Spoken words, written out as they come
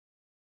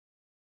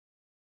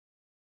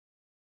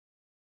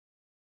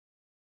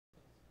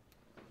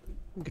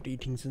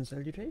Greetings and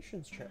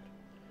salutations, chat.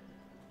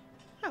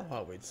 How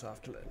are we this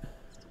afternoon?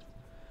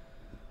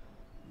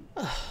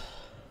 Now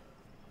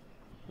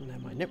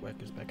my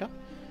network is back up.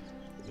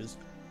 It was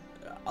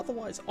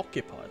otherwise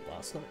occupied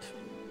last night.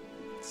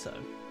 So,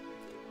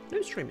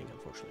 no streaming,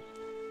 unfortunately.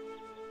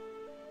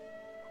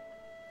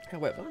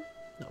 However,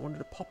 I wanted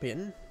to pop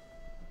in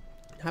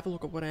and have a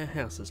look at what our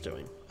house is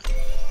doing.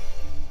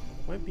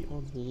 Won't be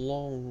on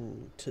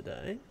long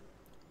today,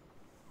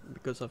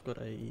 because I've got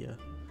a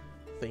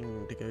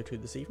thing to go to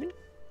this evening.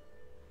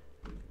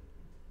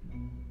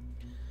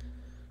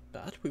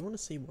 But we want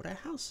to see what our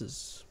house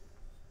is,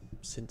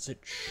 since it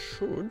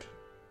should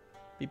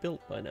be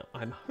built by now.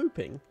 I'm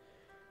hoping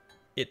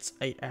it's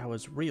 8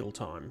 hours real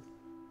time,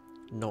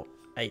 not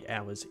 8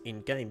 hours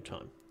in-game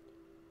time.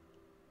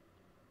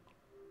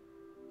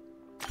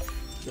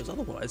 Because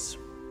otherwise...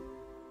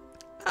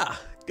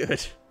 Ah,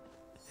 good.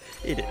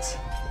 It is.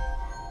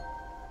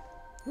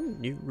 Ooh,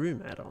 new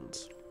room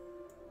add-ons.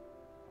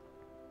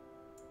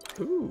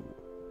 Ooh.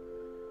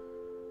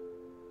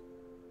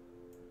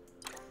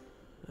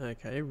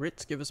 Okay,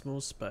 Ritz give us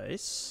more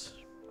space.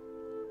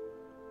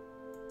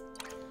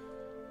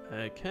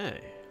 Okay.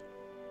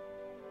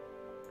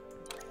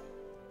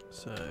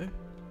 So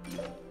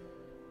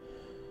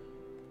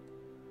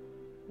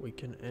we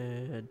can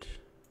add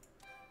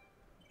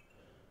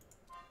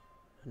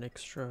an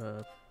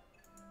extra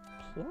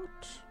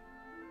plot.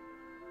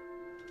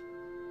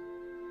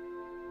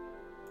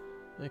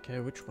 Okay,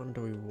 which one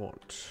do we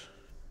want?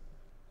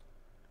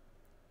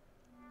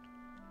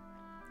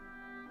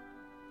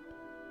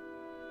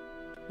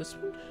 This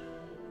one?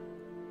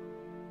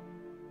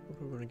 Or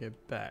do we want to go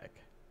back?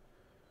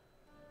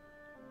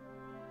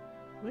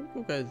 I think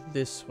we'll go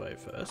this way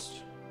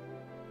first.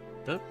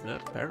 Nope,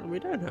 nope, apparently we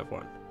don't have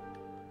one.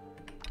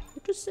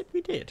 We just said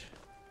we did.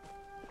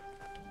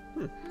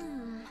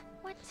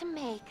 What to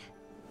make?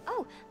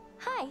 Oh,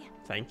 hi.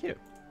 Thank you.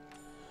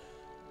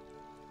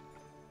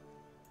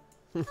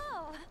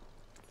 Oh.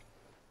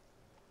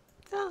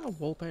 Ah,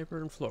 wallpaper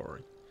and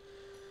flooring.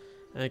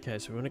 Okay,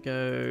 so we want to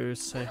go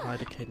say hi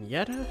to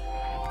Kenyatta.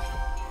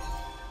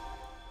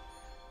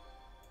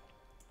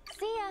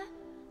 See ya.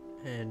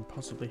 And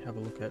possibly have a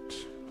look at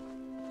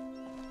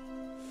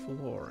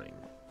flooring.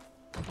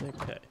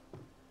 Okay.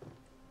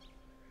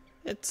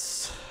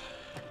 It's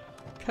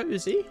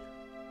cozy.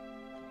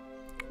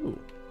 Ooh.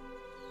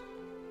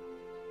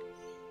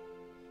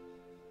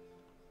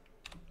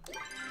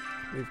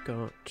 We've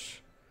got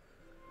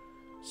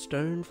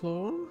stone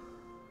floor,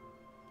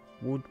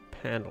 wood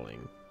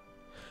paneling.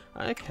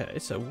 Okay,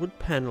 so wood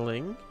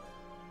paneling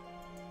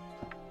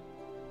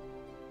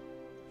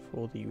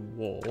for the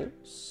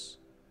walls.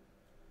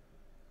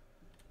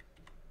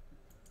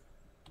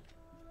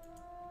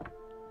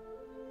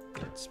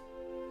 Let's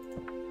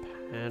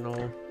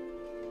panel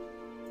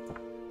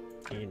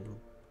in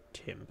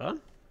timber.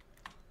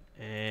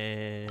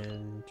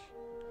 And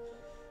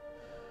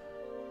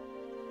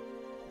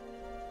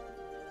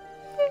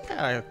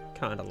I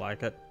kind of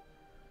like it.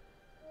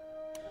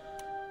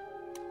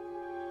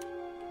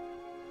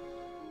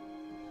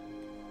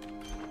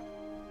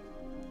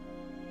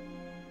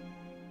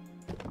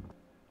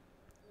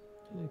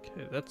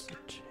 Okay, that's a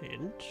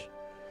tent.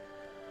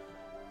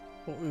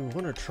 What we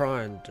want to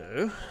try and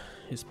do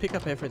is pick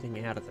up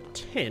everything out of the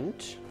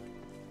tent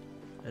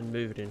and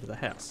move it into the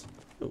house.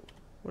 Ooh,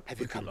 what Have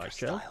you would come like, for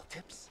Joe? style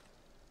tips?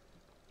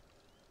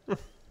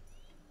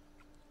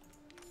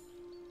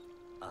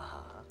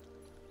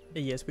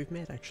 Yes, we've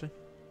met actually.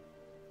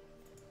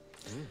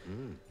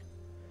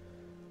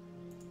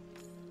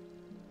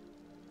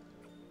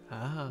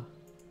 Ah.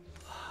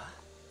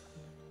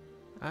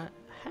 I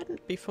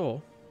hadn't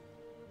before,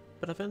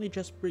 but I've only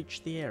just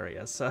reached the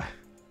area, so...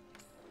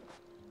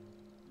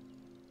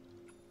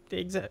 The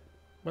exact...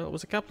 Well, it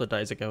was a couple of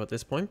days ago at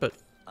this point, but...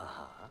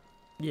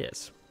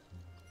 Yes.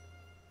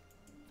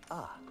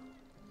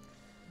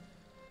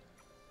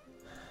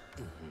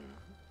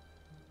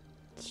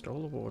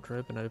 Stole a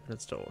wardrobe and open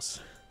its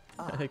doors.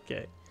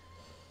 Okay.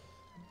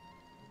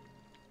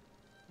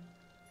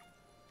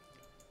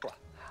 Well,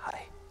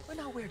 hi. Well,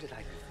 now where did I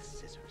leave the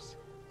scissors?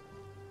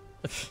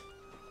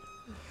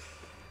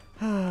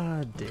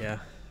 Ah,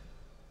 dear.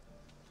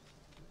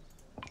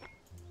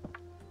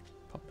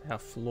 Pop our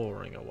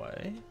flooring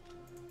away.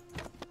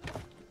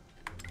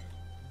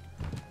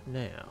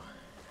 Now,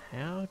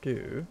 how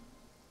do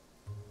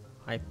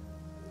I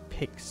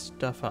pick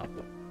stuff up?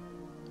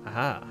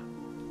 Aha.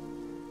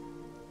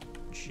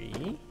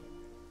 G.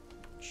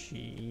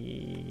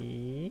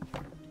 G.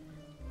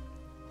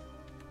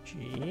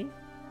 G.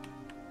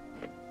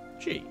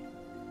 G.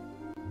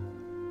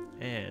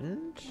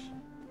 And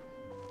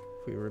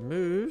if we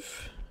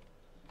remove...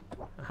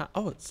 Aha.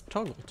 Oh, it's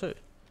toggle too.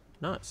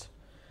 Nice.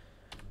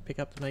 Pick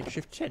up the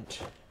makeshift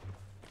tent.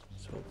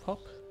 So we'll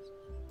pop.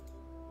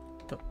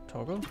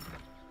 Toggle.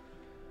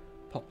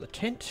 Pop the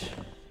tent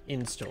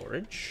in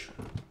storage.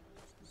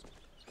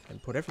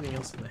 And put everything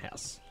else in the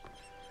house.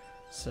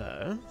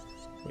 So,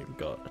 we've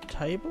got a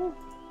table.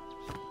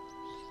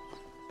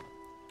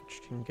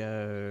 Which can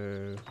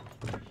go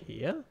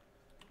here.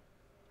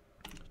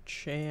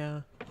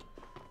 chair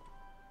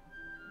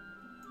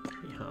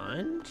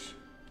behind.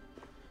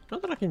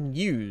 Not that I can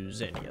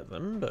use any of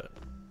them, but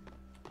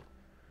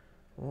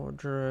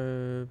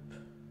wardrobe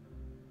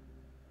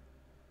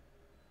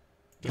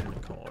in the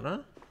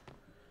corner,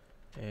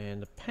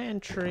 and the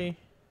pantry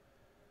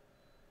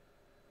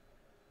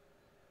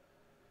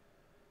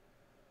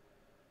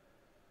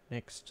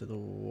next to the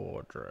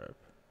wardrobe.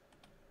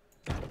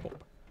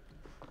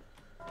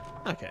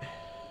 Okay.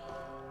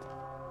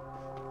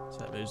 So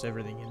that moves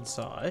everything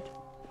inside.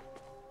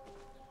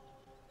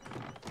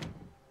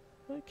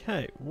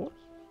 Okay, what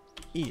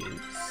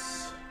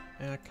is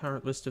our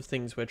current list of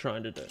things we're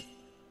trying to do?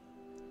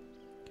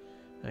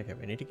 Okay,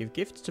 we need to give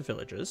gifts to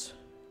villagers.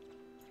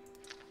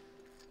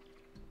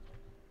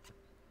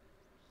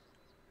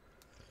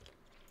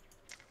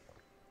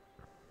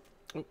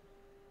 Oh.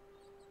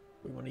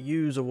 We want to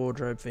use a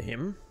wardrobe for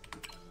him.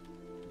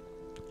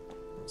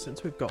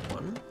 Since we've got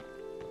one,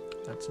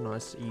 that's a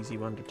nice, easy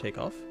one to tick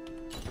off.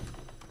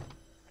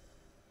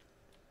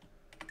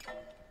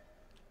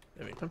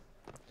 There we go.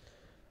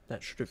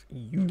 That should have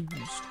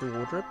used the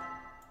wardrobe.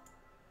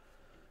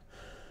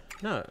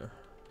 No.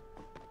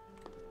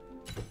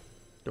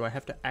 Do I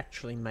have to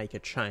actually make a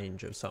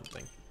change of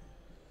something?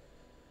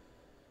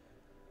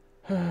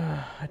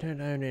 I don't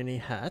own any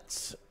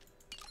hats.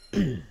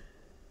 But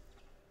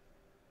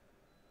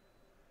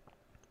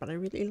I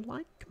really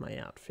like my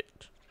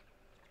outfit.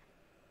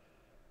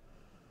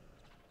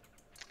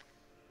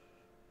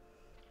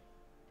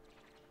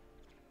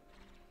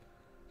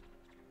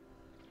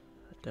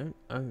 I don't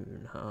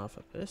own half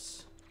of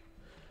this.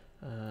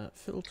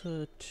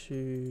 Filter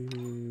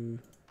to...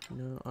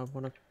 No, I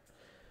want to...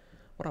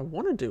 What I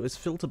want to do is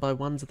filter by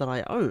ones that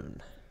I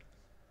own.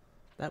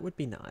 That would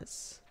be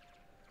nice.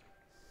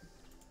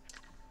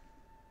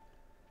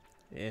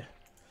 Yeah.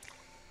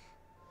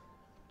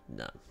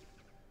 No.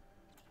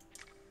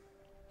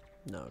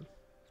 No.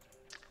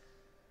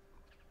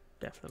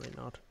 Definitely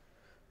not.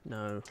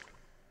 No.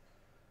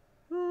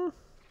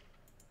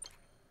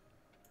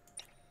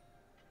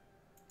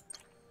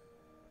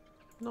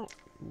 Not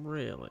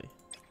really.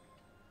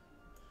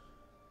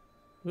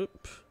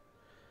 Oop.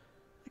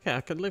 Okay,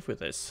 I could live with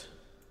this.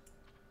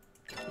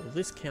 Will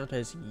this count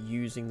as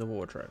using the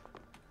wardrobe?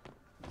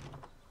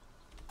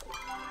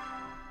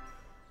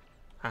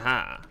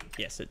 Haha!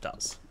 Yes, it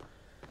does.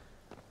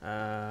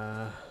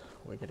 We're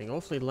getting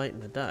awfully late in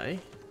the day.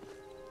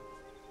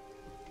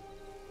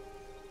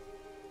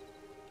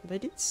 They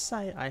did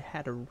say I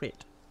had a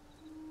writ.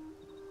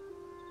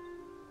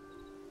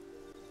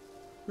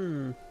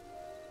 Oh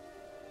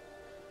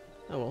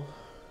well.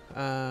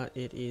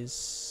 It is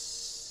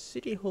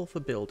City Hall for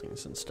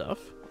buildings and stuff.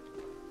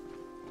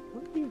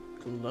 What are you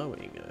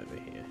glowing over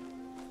here?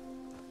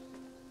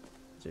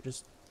 Is it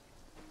just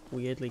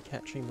weirdly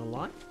catching the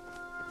light?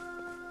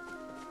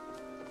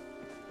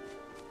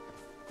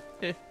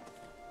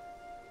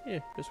 Yeah,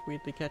 just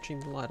weirdly catching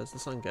the light as the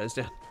sun goes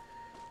down.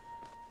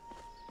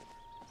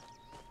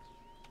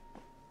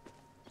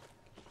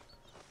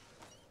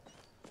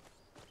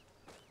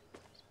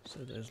 So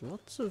there's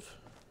lots of...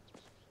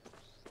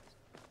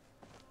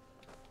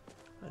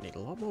 I need a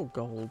lot more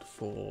gold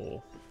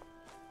for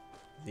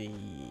the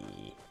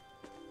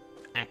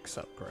axe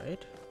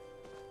upgrade.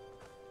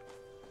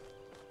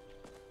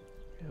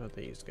 How are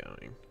these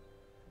going?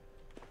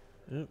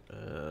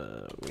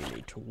 We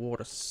need to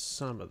water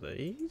some of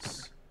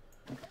these.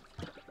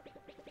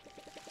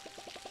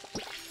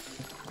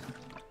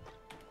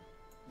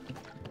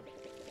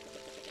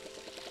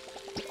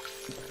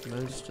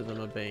 Most of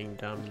them are being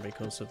done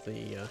because of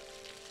the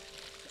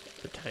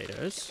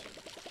potatoes.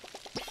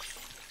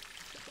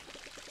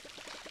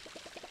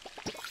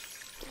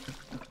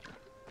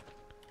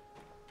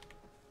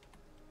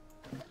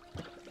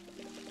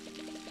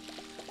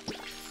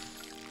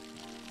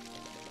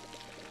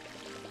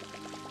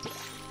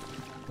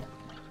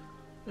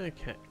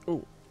 Okay.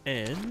 Oh,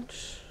 and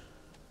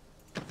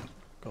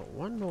got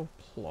one more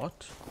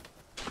plot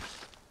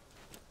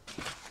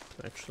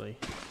to actually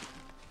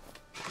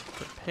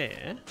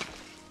prepare.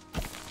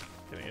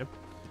 There we go.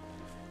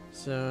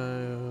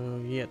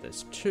 So yeah,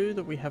 there's 2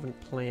 that we haven't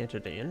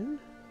planted in.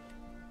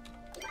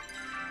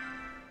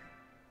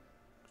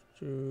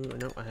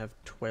 No, I have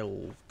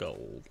 12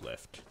 gold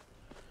left.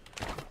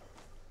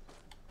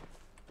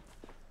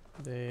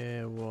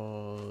 There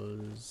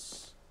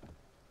was...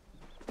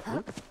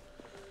 Huh?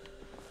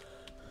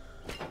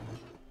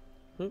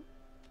 Oop.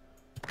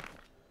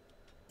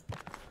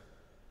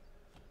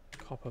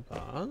 Copper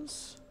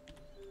bars.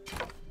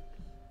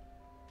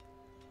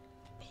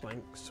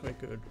 Planks we're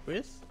good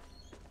with.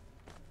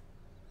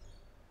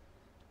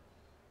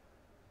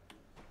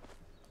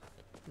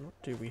 What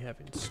do we have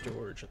in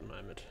storage at the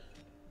moment?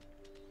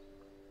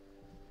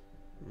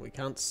 We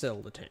can't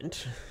sell the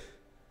tent.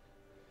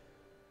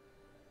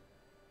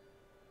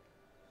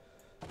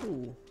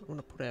 Ooh, I want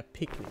to put our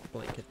picnic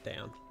blanket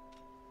down.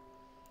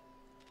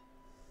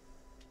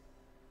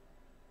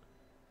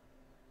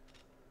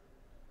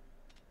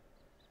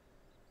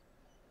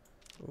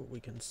 Oh,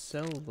 we can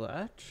sell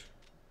that.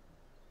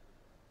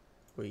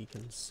 We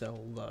can sell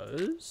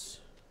those.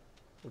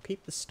 We'll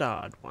keep the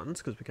starred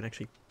ones because we can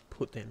actually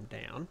put them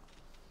down.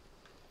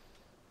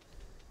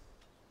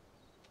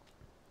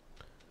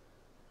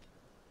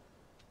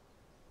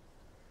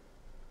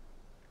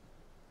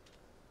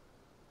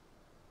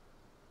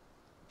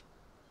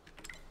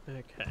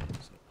 Okay,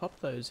 so pop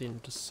those in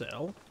to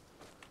sell.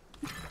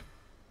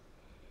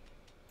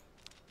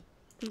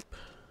 Boop.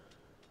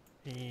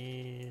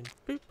 And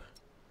boop.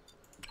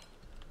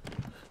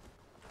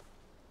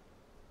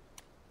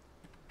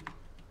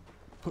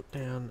 Put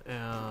down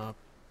our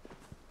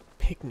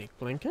picnic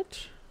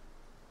blanket.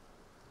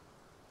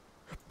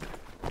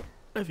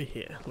 Over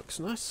here, looks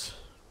nice.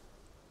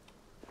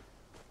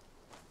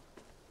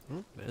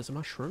 Oh, there's a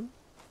mushroom.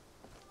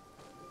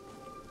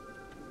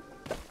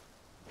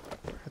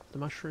 Grab the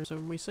mushrooms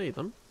when we see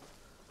them.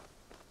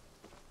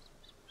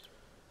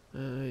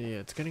 Yeah,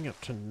 it's getting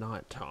up to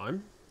night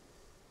time.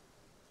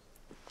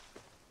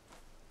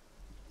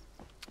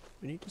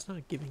 We need to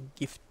start giving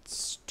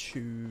gifts to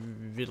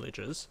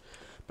villagers,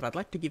 but I'd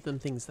like to give them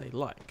things they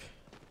like.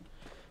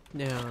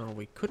 Now,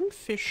 we couldn't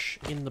fish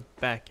in the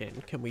back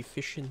end. Can we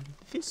fish in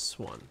this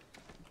one?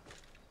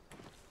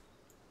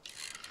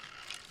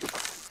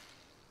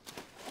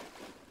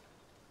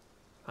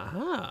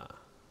 Aha!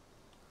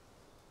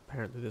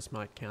 Apparently this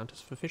might count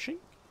as for fishing.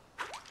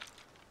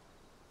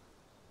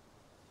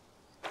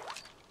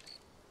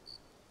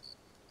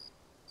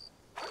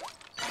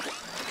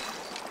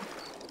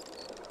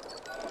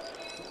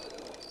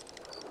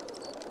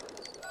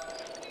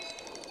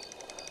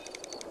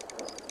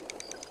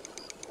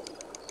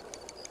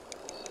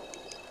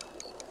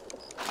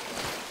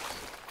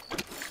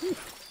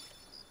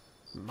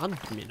 Mud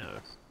minnow.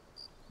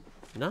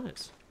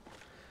 Nice.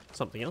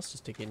 Something else to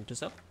stick in to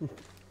sell.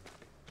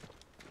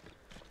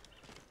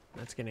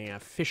 That's getting our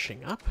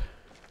fishing up.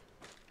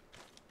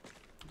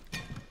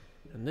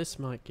 And this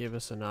might give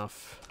us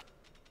enough.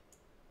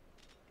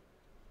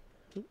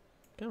 Oop,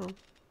 come on.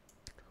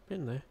 Drop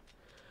in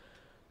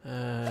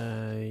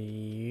there.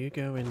 You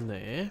go in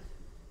there.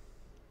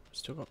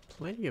 Still got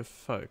plenty of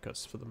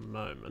focus for the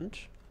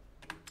moment.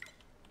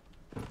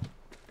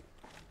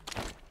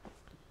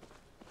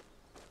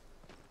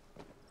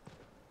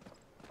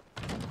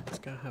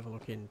 Go have a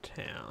look in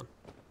town.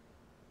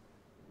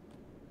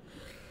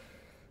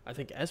 I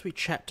think as we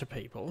chat to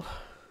people,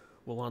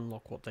 we'll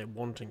unlock what they're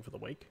wanting for the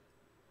week.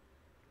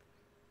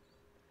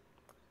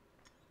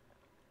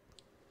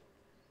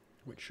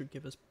 Which should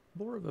give us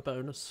more of a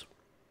bonus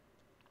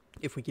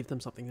if we give them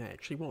something they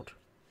actually want.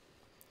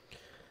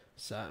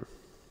 So...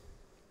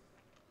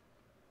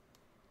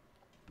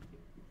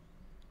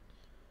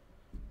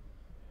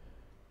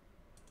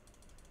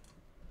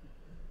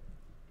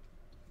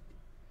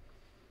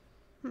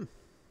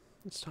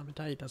 this time of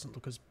day doesn't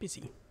look as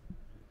busy.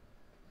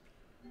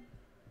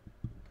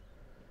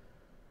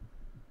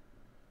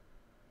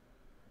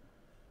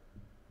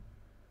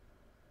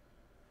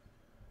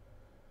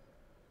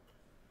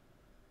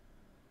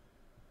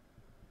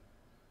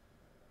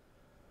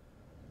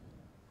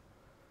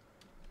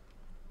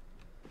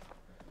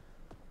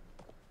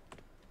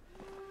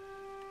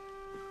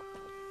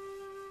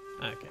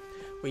 Okay,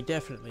 we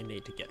definitely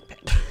need to get a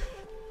pet.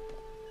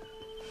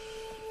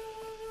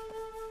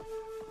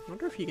 I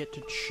wonder if you get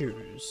to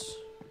choose,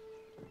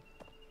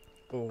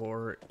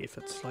 or if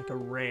it's like a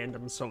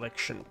random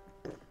selection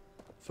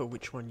for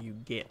which one you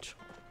get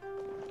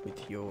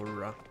with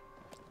your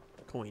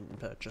coin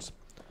purchase.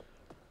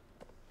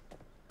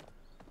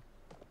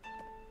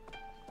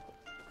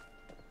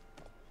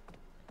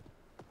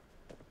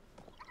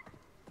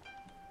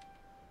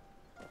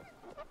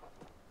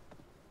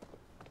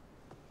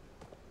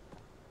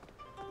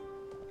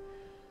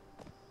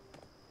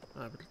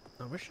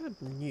 I wish I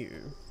knew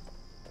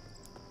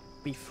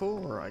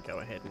before I go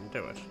ahead and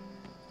do it.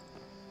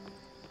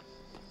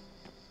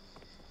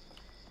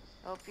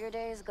 Hope your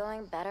day's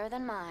going better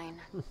than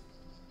mine.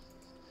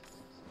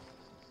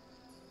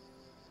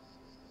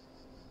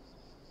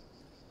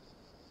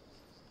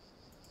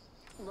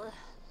 Ugh.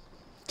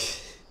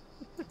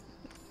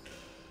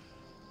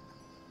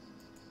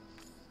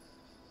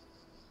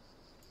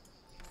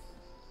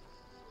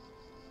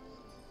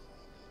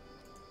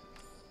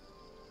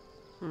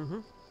 Mm-hmm.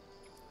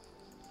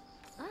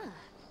 Ah.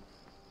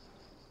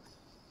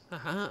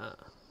 Aha!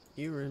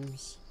 New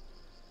rooms.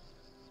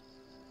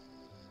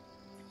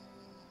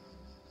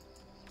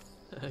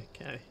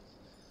 Okay.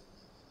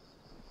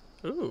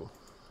 Ooh.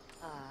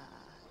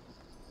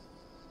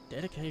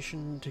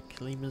 Dedication to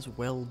Kalima's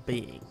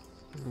well-being.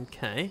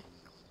 Okay.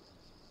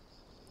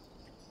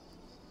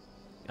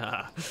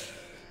 Ah.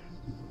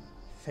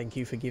 Thank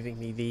you for giving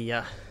me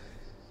the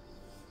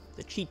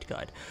cheat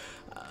guide.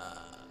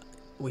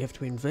 We have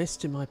to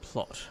invest in my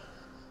plot.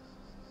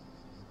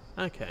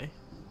 Okay.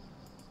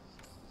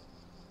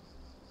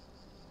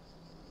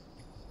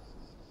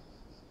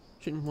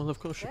 Well, of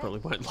course you probably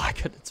won't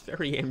like it. It's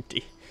very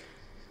empty.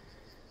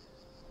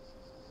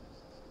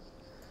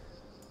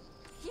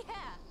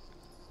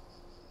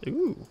 Yeah.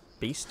 Ooh,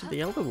 Beast of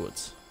the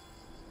Elderwoods.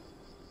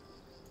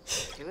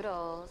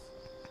 Toodles.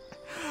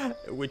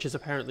 Which is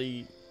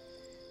apparently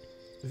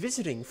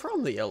visiting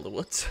from the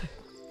Elderwoods.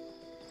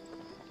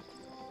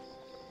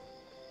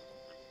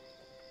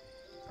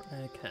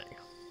 Okay.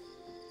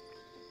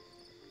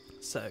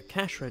 So,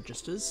 cash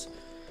registers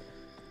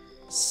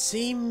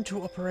seem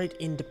to operate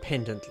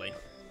independently.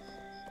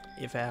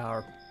 If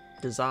our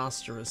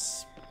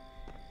disastrous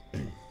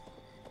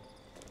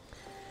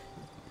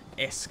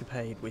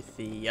escapade with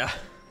the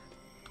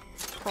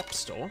prop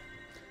store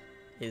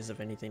is of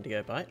anything to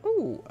go by.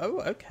 Ooh, oh,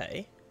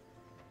 okay.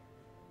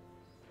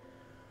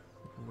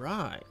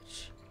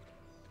 Right.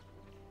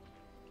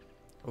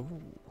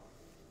 Ooh.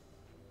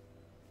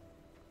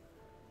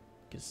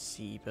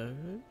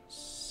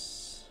 Gazebos.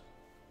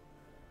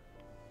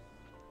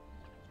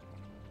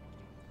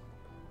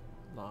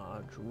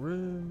 Large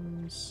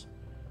rooms.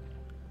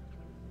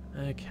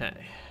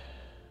 Okay.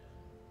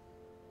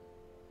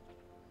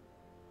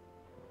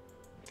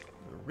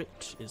 The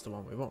Rit is the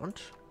one we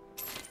want.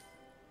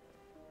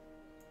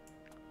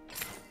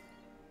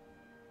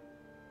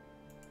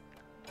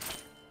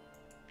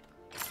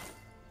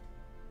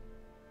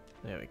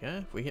 There we go.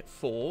 If we hit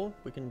 4,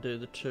 we can do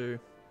the 2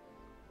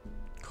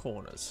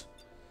 corners.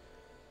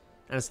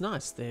 And it's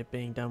nice, they're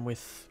being done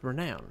with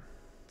renown.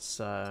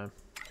 So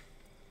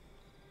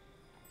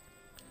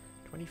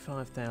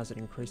 25,000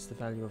 increase the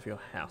value of your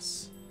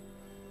house.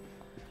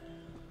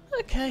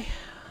 Okay.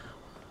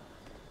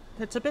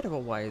 It's a bit of a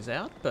ways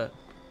out, but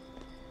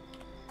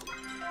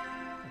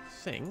I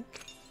think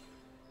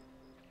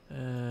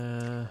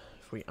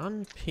if we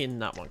unpin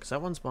that one, because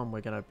that one's one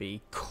we're going to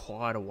be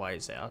quite a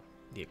ways out.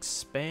 The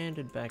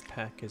expanded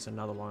backpack is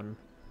another one.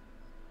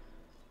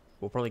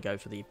 We'll probably go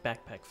for the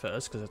backpack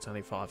first, because it's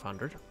only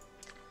 500.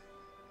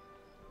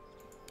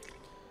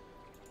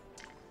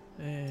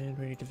 And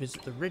we need to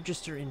visit the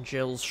register in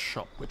Jill's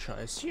shop, which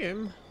I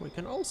assume we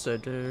can also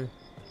do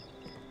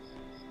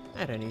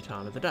at any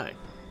time of the day,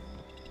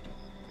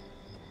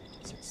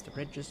 since the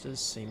registers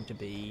seem to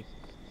be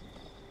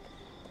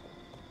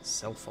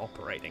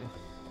self-operating.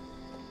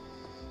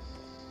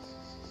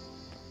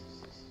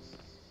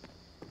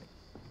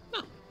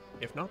 Ah,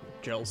 if not,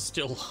 Jill's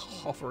still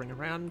hovering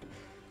around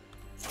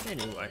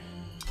anyway.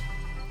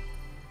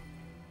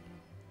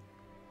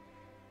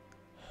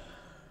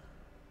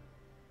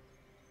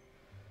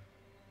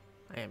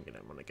 I am going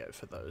to want to go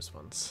for those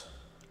ones.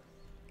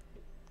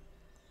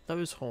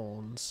 Those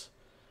horns.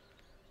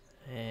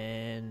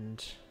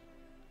 And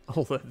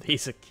although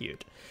these are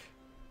cute,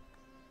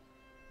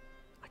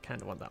 I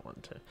kind of want that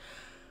one too.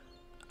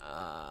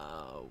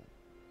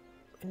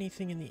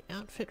 Anything in the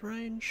outfit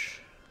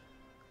range?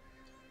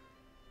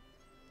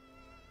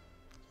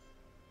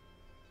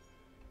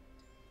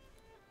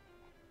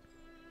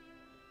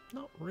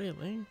 Not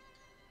really.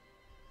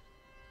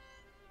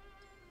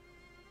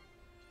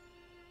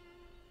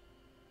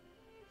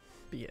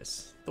 But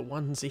yes, the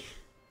onesie.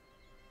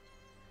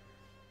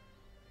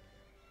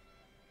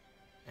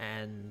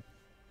 And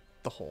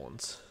the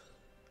horns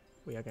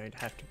we are going to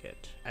have to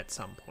get at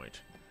some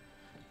point.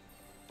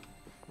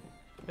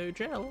 Oh,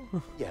 Gel.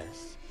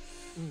 Yes.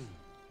 Mm.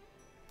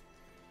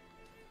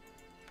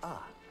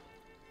 Ah.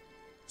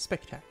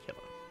 Spectacular.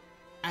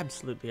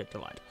 Absolutely a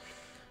delight.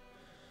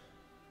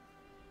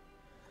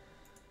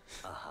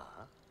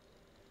 Uh-huh.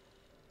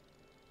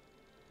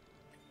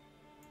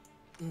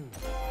 Mm.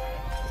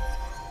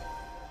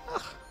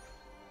 Ah,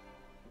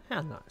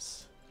 how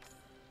nice.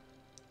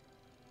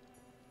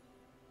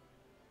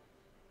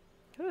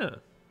 Huh.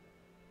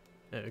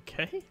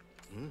 Okay.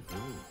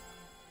 Mm-hmm.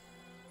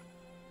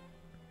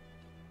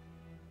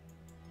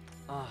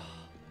 Ah.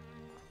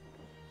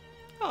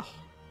 Oh.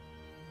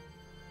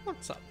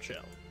 What's up, Jill?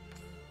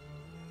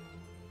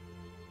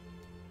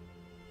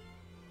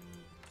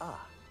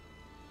 Ah.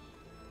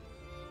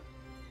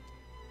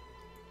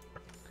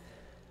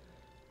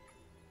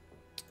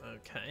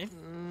 Okay.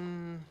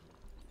 Mm.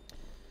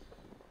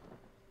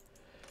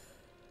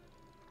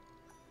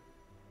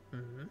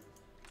 Mm-hmm.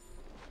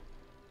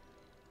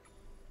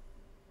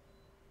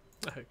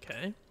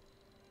 Okay.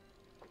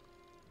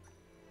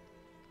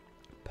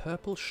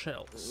 Purple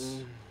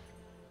shells. Mm.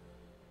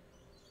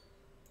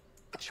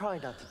 Try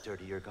not to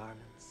dirty your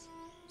garments.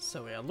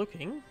 So we are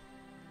looking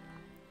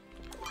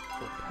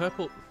for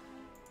purple.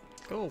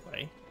 Go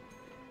away.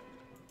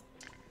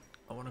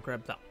 I want to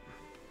grab that.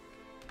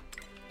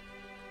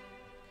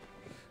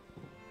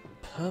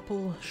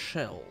 Purple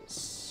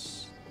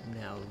shells.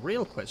 Now, the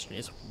real question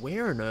is,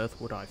 where on earth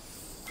would I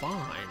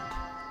find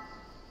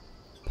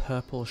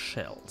purple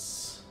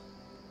shells?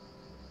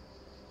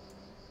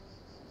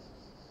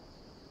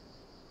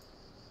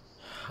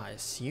 I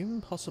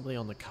assume possibly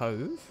on the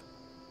cove.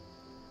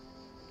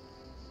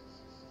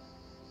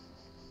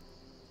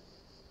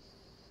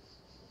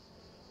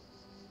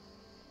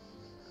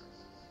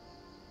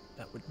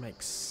 That would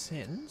make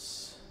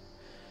sense.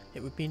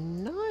 It would be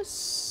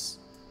nice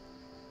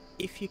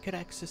if you could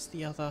access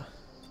the other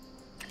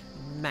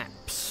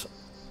maps.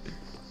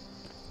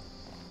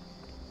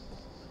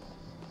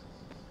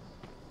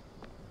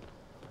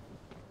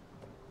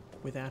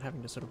 Without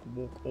having to sort of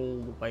walk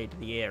all the way to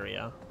the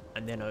area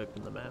and then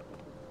open the map.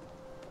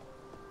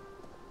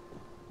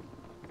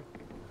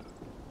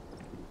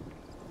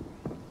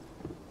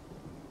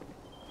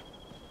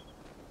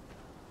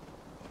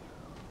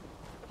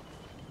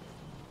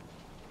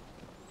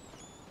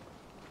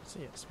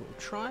 Yes, we'll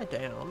try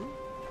down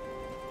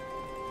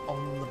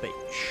on the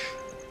beach.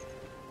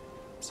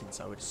 Since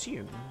I would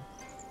assume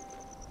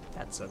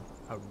that's a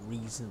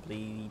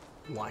reasonably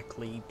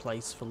likely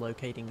place for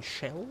locating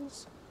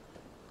shells.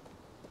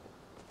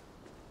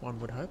 One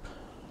would hope.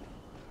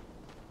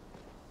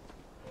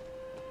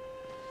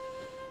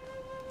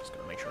 Just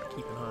gotta make sure I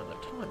keep an eye on the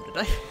time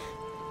today.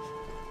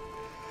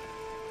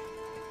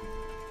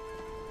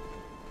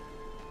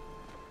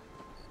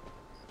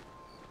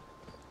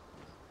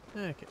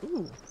 Okay,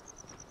 ooh.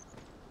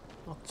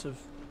 Lots of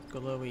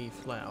glowy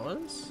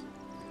flowers.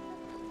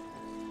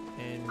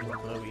 And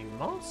glowy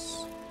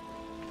moss.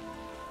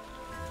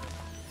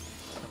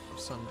 A couple of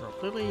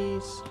sundrop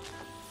lilies.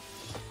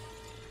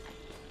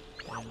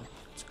 And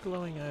it's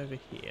glowing over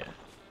here.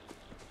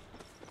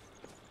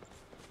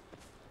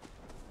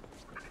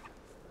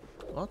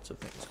 Lots of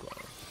things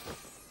glowing.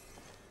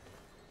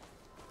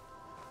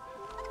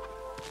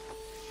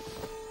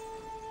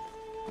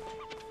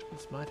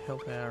 This might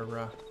help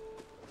our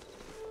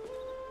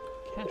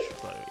cash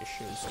flow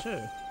issues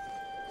too.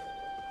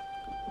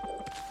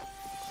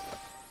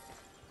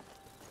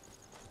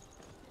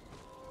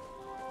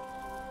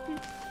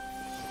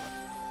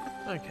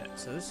 Okay,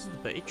 so this is the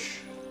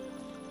beach.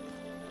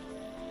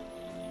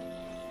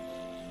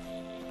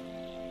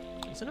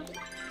 Isn't it?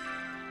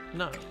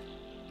 No.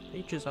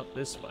 Beach is up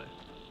this way.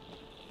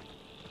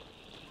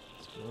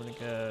 So we want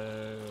to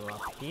go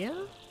up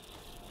here?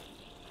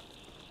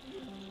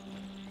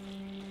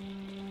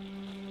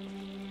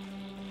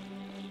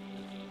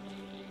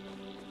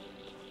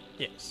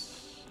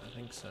 Yes, I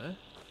think so.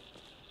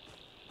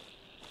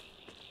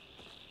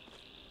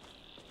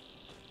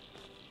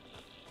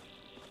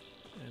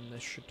 And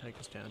this should take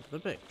us down to the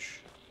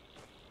beach.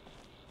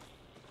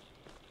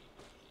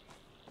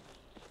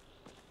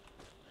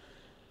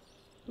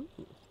 Ooh.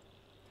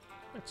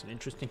 That's an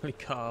interestingly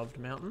carved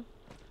mountain.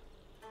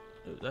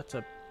 Ooh, that's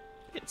a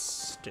bit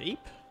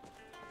steep.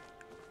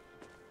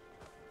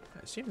 I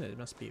assume there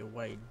must be a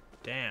way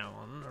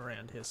down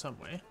around here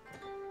somewhere.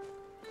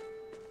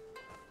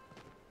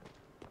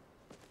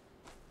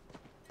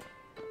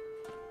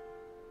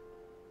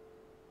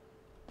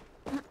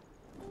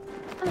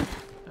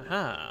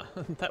 Aha!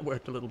 That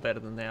worked a little better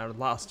than our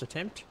last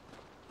attempt.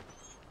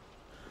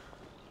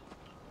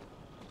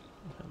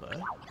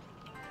 Hello.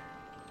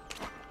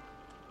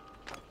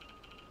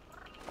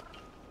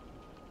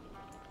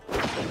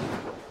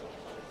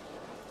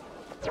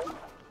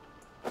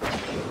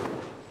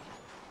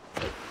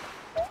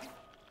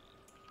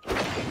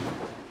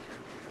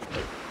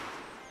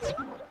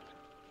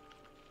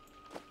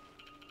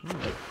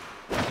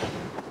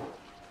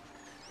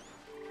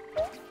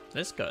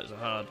 This guy's a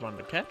hard one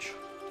to catch.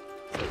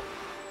 I'm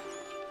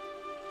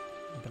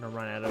gonna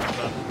run out of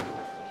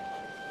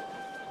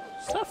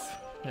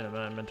stuff in a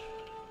moment.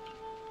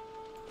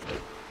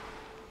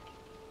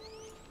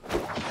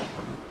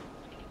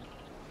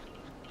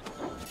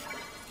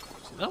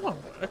 See, that one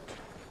worked.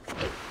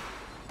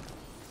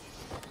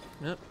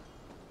 Yep.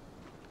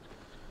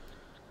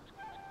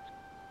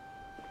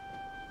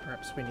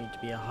 Perhaps we need to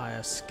be a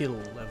higher skill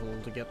level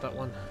to get that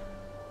one.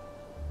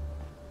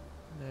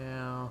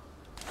 Now...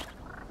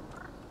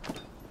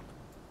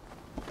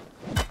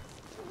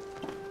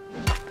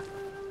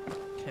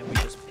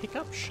 pick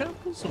up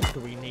shells, or do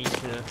we need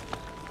to,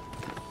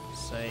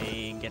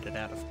 say, get it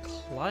out of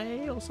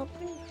clay or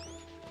something?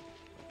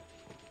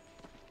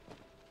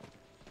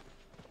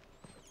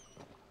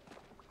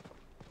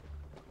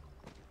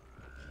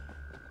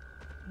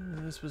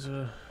 This was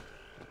a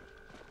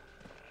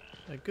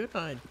good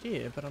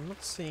idea, but I'm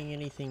not seeing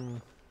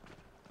anything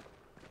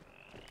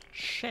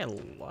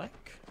shell-like.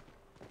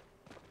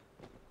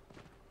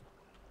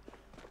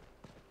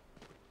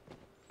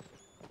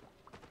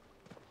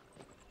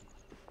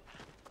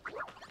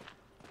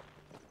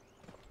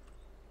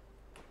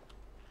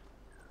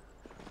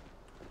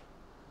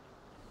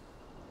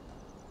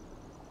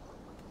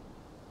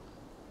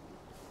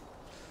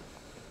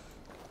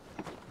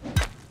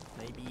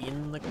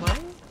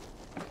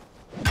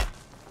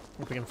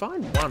 If we can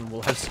find one,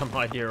 we'll have some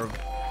idea of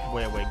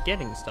where we're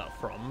getting stuff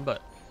from,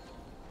 but...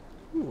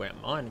 Ooh, our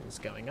mining's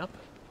going up.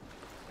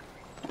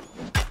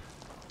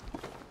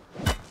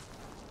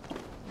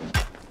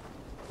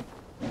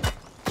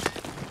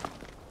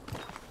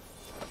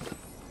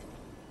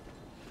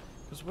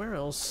 Because where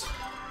else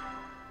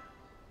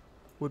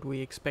would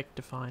we expect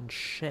to find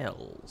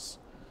shells?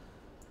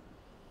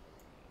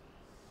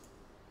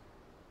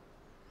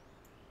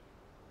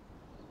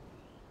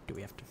 Do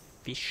we have to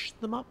fish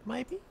them up,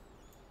 maybe?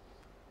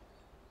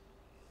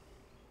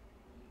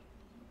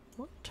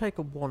 I'll take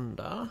a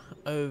wander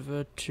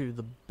over to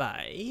the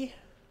bay,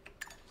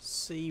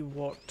 see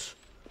what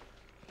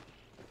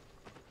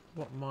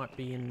might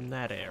be in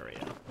that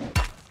area.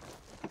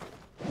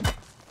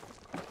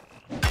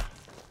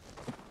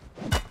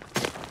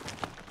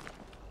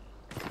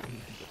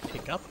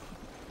 Pick up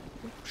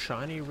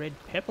shiny red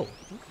pebble.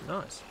 Ooh,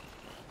 nice.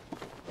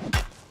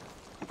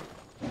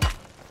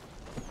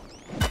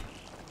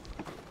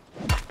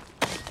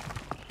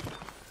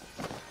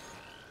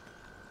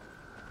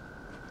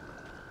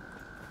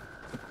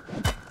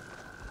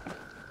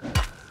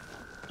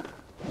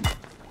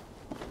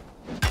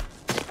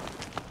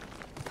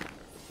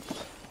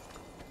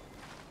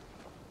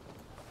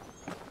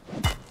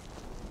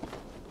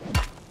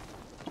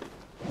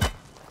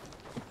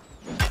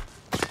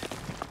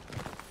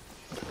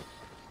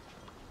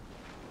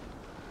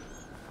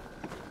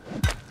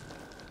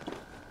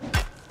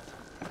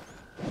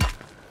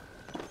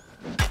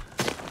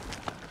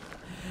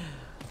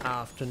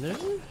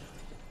 afternoon.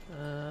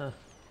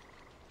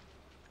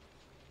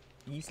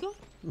 Isla?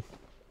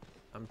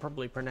 I'm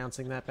probably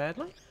pronouncing that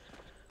badly.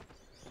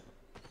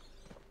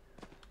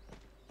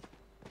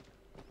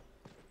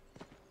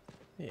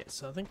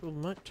 Yes, I think we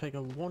might take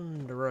a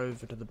wander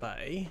over to the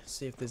bay,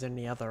 see if there's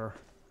any other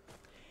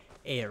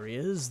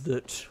areas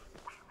that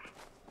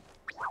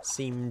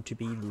seem to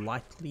be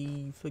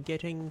likely for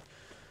getting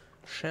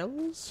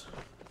shells.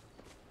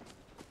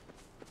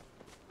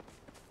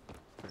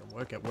 I can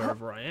work out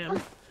wherever I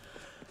am.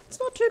 It's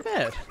not too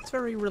bad. It's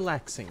very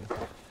relaxing.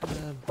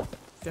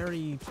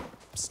 Very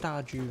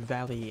Stardew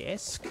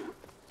Valley-esque.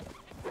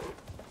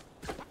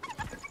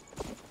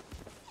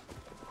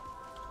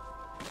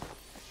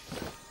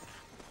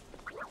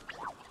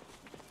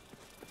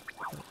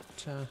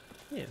 But,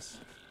 yes.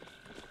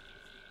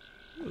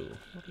 Ooh,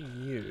 what are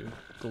you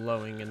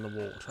glowing in the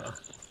water?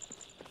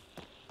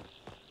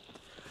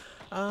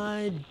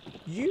 I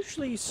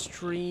usually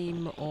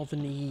stream of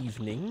an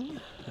evening,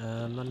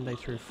 Monday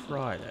through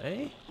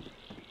Friday,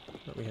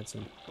 but we had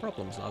some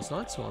problems last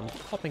night, so I'm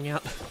popping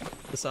out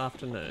this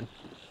afternoon.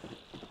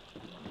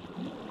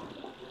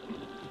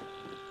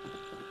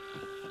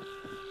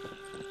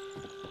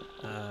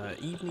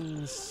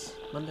 Evenings,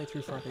 Monday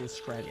through Friday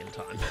Australian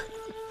time,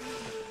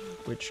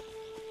 which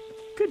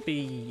could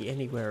be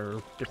anywhere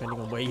depending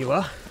on where you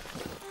are.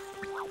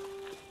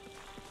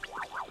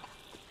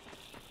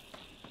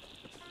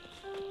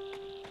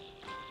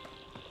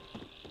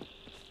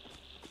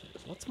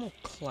 There's lots more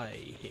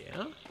clay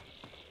here.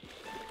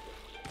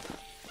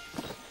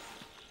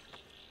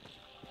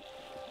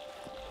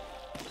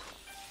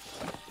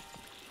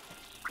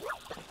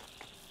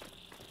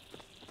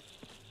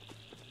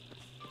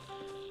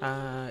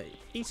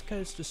 East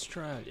Coast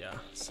Australia,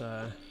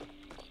 so...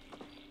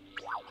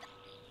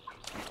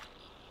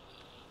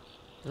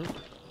 Oh.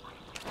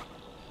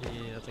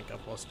 Yeah, I think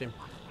I've lost him.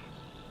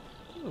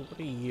 Oh, what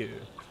are you?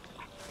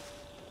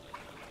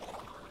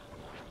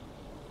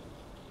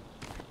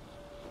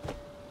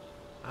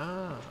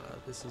 Ah,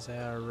 this is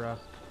our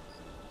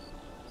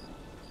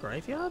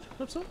graveyard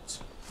of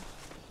sorts,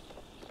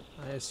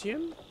 I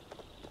assume.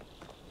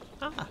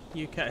 Ah,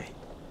 UK.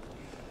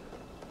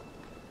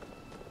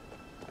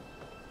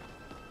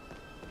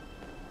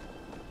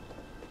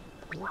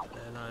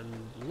 And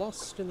I'm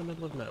lost in the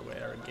middle of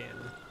nowhere again.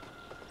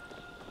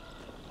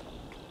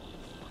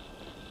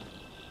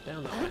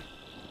 Down that way.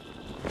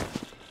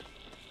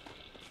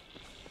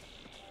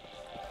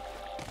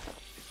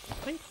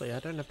 Thankfully, I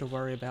don't have to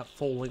worry about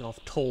falling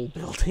off tall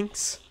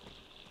buildings.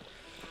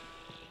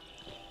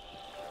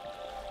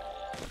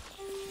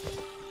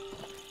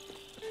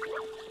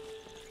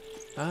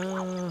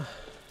 Well,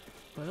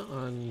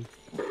 I'm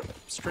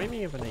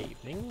streaming of an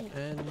evening,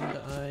 and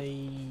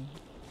I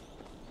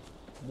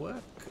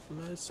work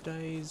most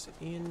days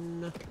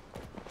in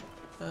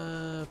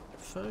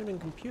phone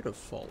and computer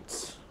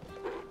faults.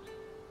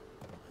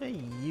 Hey,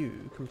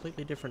 you,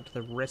 completely different to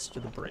the rest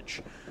of the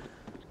bridge.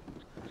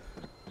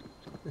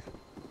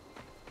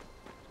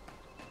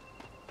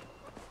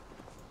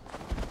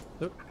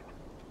 Oop.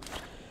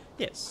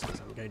 Yes, because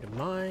I'm going to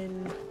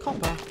mine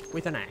copper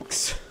with an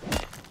axe.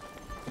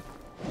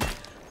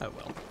 Oh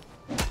well.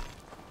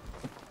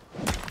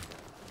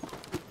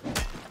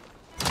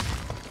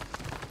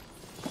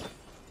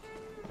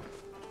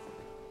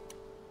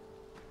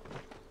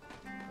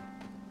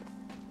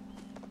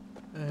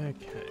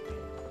 Okay.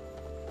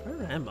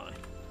 Where am I?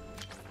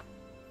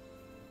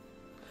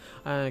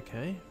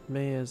 Okay,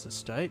 Mayor's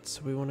Estate,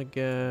 so we want to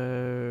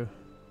go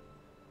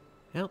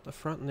out the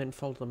front and then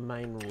follow the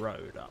main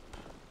road up.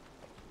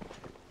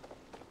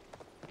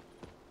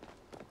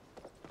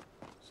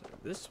 So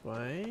this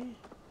way,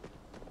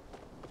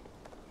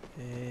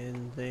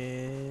 and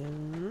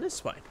then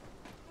this way.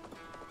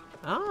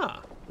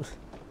 Ah!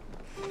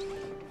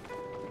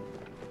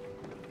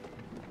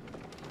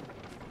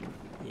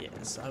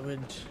 Yes, I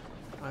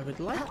would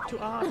like to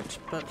art,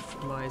 but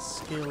my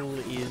skill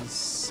is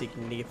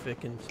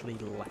significantly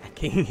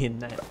lacking in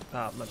that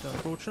department,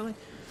 unfortunately.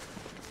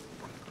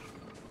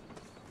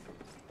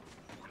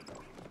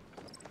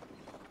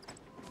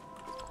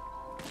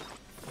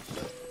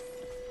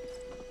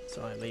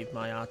 So I leave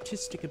my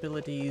artistic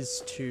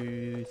abilities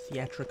to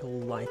theatrical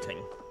lighting.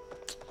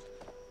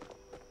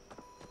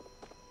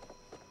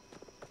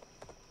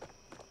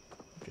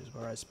 Which is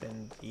where I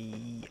spend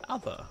the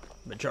other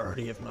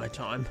majority of my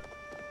time.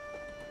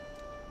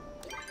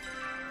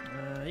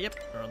 Yep,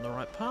 we're on the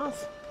right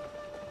path.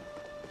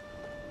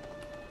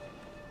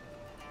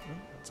 Oh,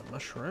 that's a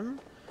mushroom.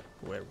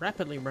 We're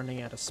rapidly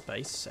running out of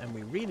space, and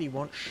we really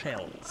want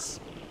shells.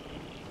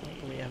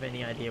 Not that we have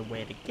any idea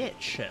where to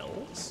get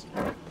shells.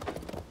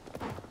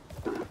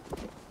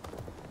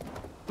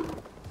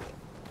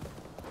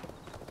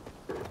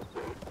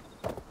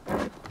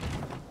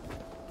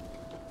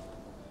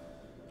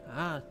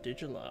 Ah,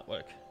 digital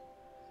artwork.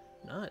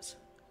 Nice.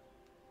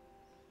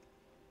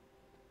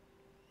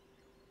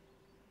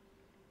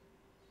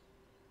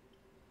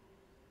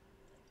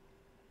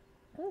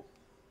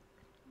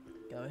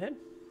 Go ahead.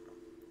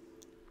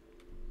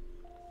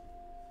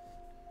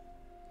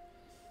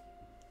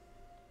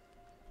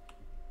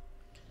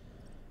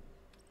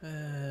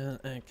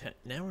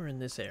 now we're in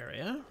this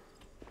area.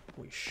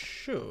 We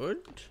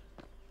should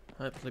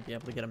hopefully be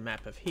able to get a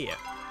map of here.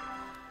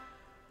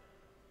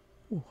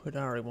 Ooh,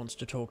 Hidari wants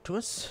to talk to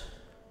us.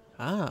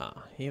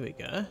 Ah, here we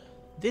go.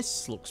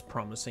 This looks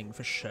promising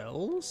for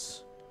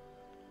shells.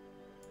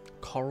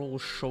 Coral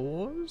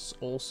shores,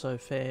 also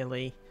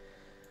fairly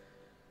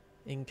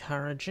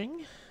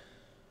encouraging.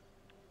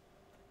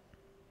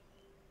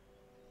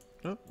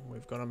 Oh,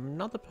 we've got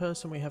another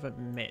person we haven't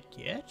met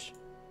yet.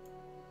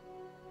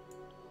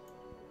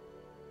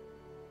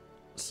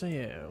 So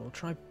yeah, we'll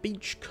try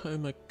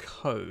Beachcomber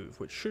Cove,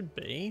 which should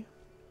be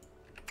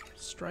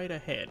straight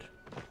ahead.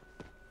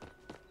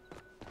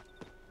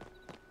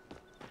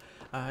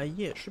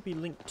 Yeah, it should be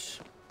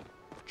linked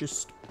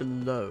just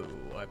below,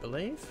 I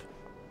believe.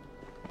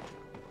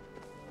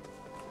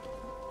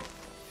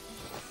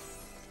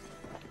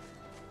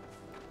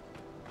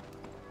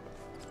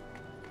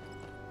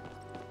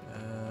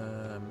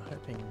 I'm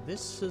hoping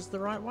this is the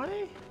right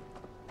way.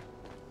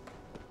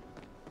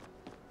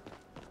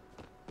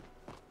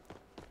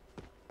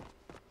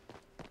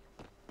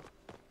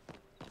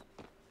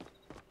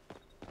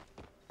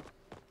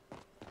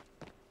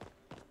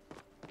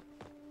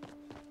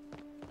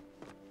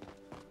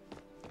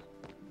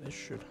 This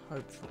should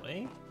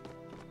hopefully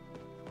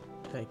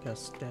take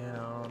us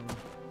down.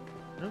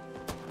 Oh.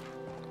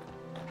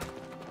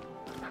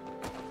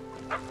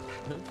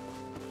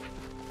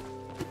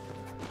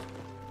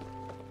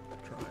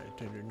 Try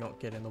to not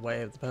get in the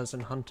way of the person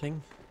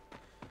hunting.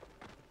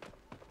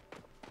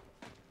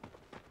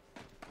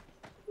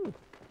 Ooh,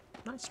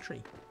 nice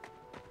tree.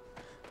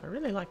 I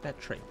really like that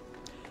tree.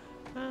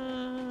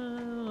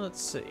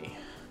 Let's see.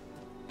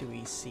 Do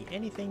we see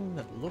anything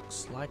that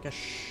looks like a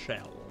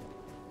shell?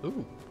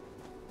 Ooh.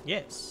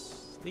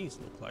 Yes, these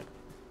look like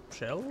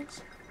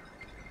shells.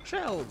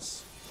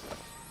 Shells!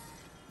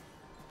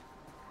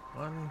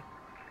 One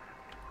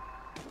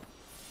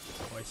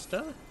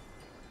oyster.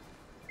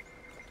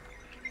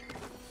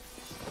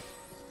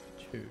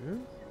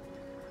 Two.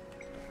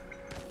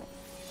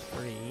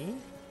 Three.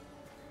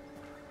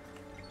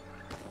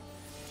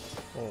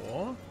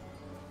 Four.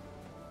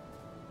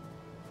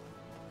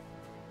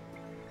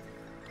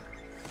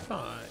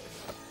 Five.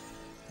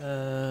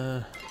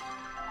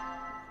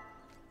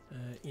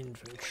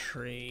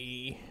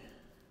 Inventory.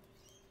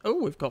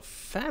 Oh, we've got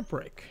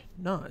fabric.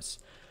 Nice.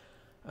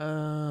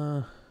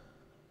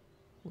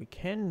 We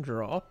can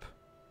drop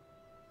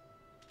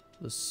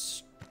the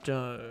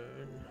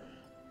stone.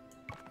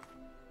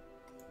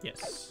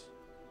 Yes.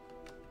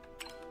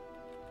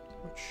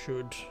 Which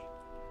should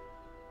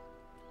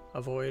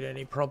avoid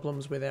any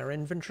problems with our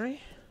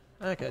inventory.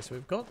 Okay, so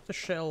we've got the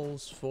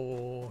shells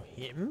for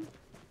him.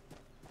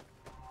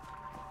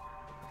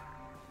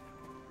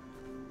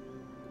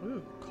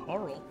 Ooh,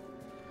 coral.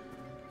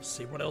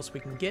 See what else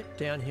we can get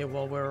down here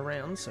while we're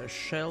around. So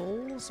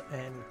shells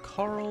and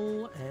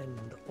coral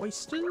and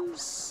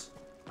oysters.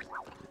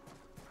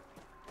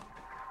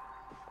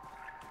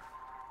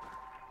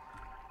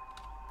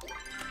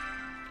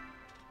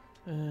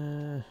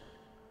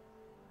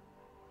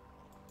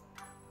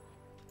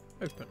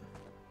 Open.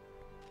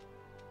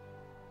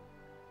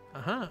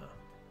 Aha!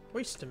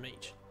 Oyster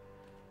meat.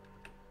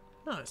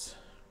 Nice.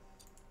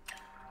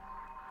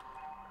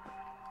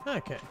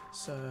 Okay,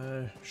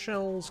 so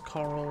shells,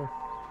 coral,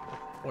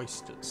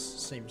 oysters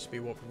seems to be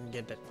what we can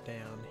get it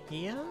down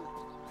here.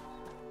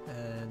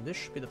 And this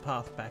should be the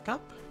path back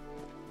up.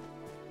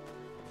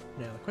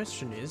 Now the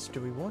question is, do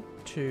we want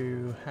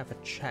to have a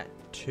chat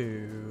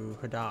to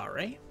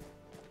Hidari?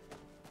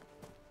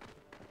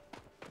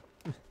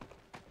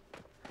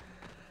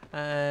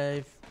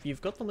 If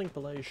you've got the link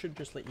below, you should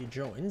just let you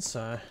join,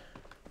 so...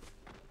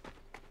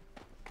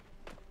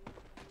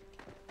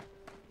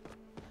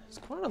 There's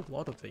quite a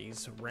lot of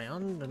these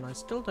around, and I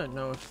still don't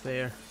know if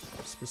they're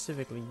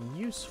specifically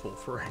useful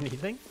for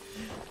anything.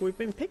 We've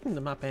been picking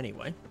them up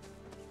anyway,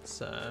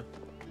 so...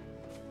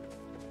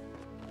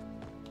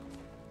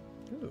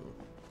 Ooh.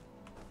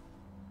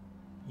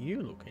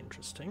 You look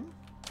interesting.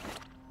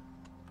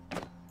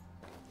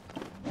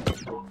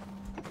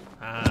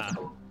 Ah.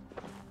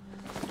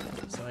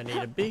 So I need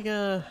a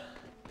bigger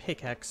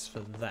pickaxe for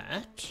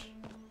that.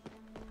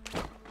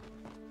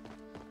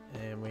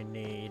 And we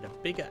need a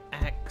bigger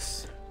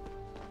axe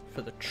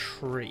for the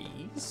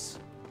trees.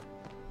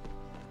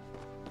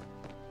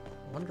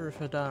 I wonder if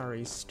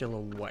Hidari's still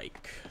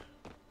awake.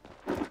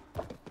 So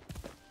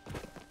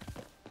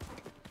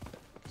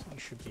he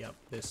should be up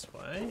this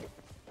way.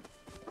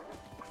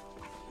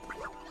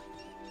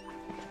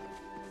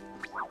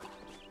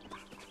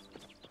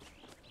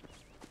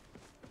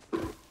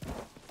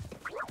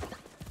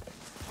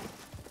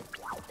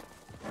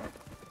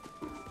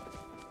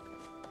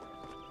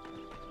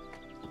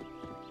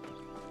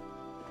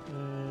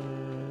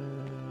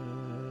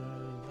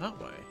 That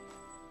way.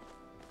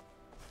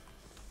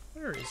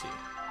 Where is he?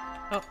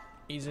 Oh,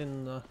 he's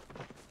in the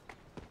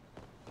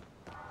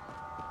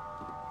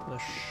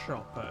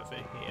shop over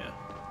here.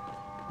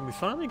 And we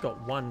finally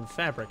got one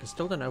fabric. I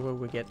still don't know where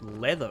we get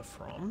leather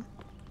from.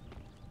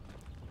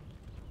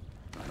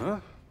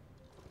 Huh?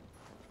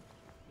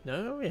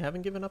 No, we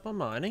haven't given up on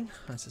mining.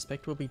 I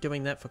suspect we'll be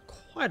doing that for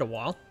quite a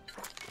while.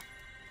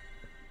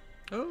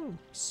 Oh,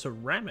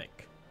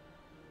 ceramic.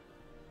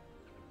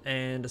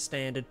 And a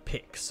standard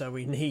pick. So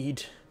we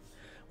need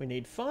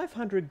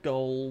 500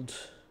 gold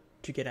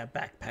to get our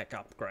backpack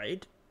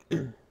upgrade.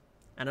 And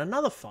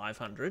another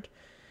 500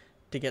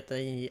 to get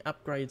the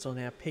upgrades on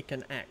our pick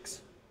and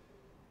axe.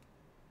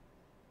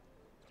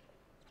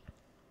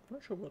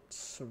 Not sure what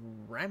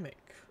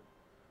ceramic.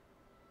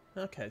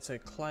 Okay, so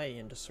clay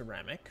into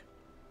ceramic.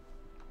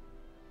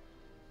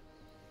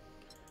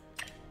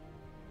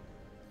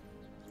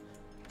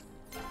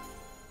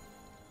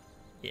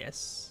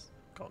 Yes,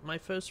 got my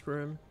first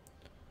room.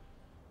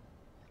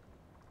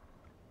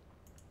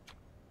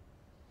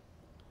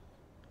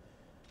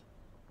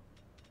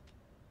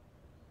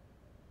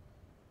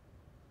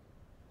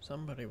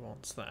 Somebody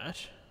wants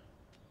that.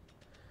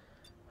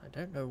 I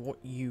don't know what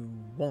you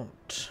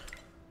want.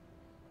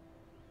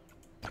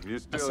 You're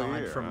still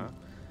here, huh?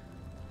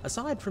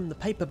 Aside from the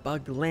paper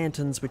bug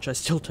lanterns, which I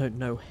still don't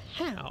know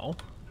how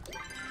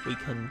we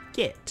can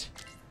get.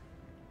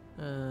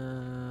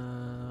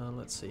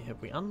 Let's see,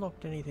 have we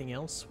unlocked anything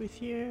else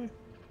with you?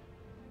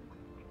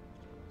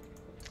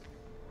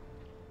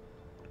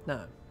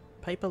 No.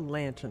 Paper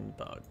lantern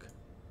bug.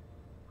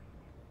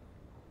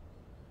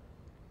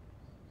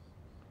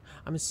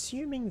 I'm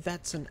assuming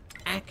that's an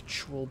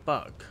actual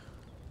bug.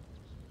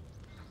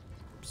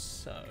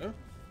 So,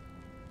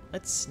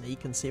 let's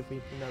sneak and see if we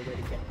know where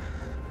to go.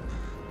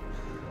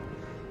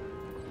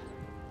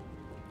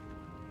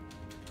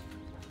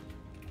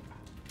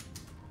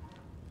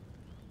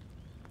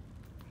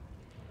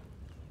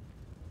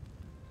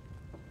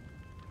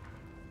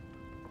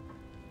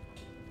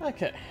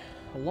 Okay,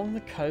 along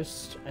the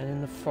coast and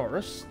in the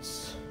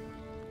forests.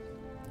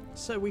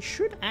 So we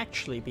should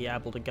actually be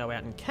able to go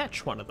out and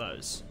catch one of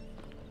those.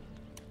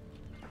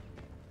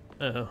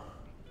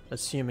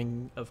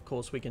 Assuming, of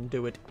course, we can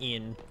do it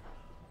in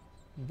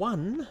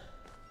one.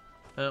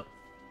 Oh,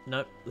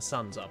 nope, the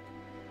sun's up.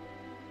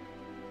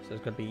 So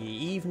it's going to be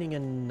evening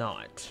and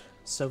night.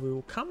 So we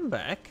will come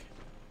back,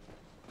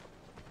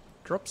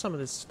 drop some of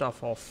this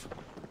stuff off.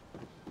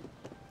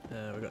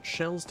 We've got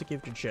shells to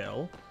give to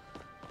Gel.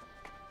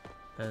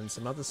 And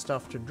some other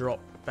stuff to drop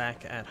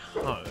back at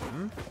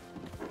home.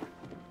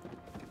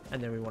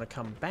 And then we want to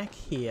come back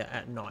here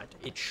at night.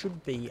 It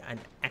should be an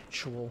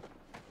actual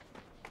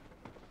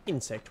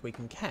insect we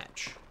can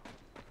catch.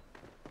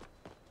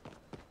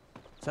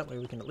 So that way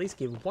we can at least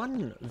give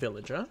one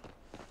villager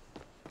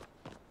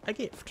a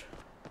gift.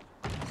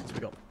 Since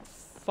we've got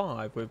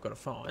 5 we've got to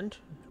find.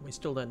 We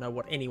still don't know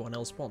what anyone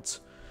else wants.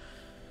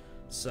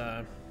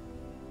 So,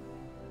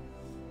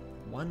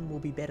 one will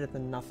be better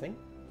than nothing.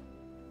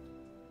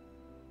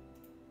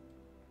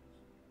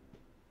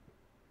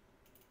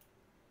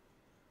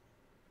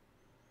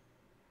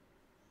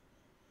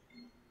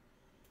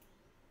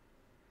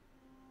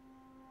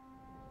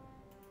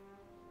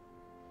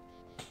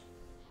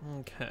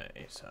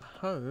 Okay, so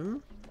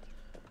home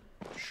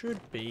should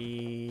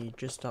be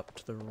just up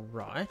to the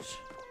right.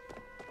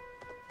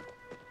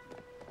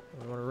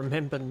 We want to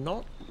remember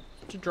not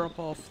to drop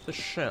off the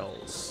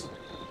shells,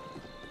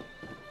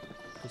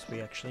 because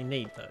we actually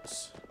need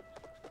those.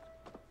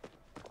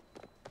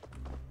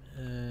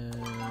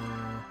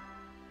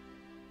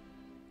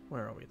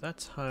 Where are we?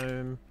 That's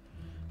home.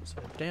 So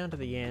down to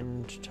the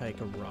end, take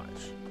a right.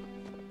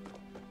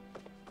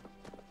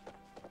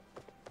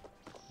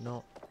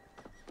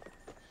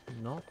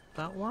 Not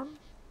that one?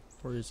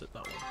 Or is it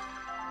that one?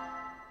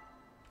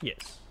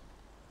 Yes.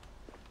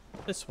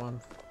 This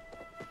one.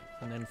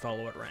 And then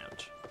follow it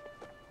round.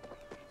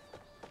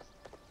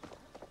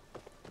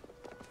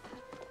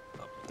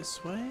 Up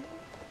this way.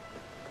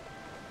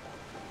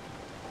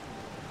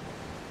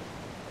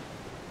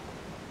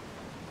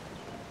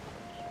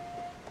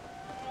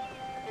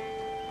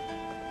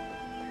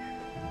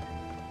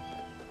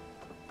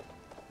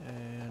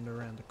 And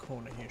around the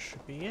corner here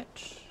should be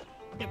it.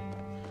 Yep.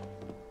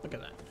 Look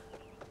at that.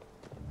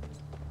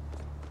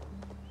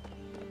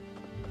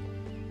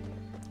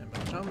 And by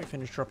the time we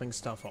finish dropping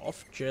stuff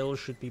off, Gel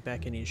should be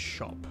back in his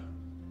shop.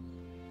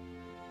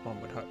 One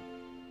would hope.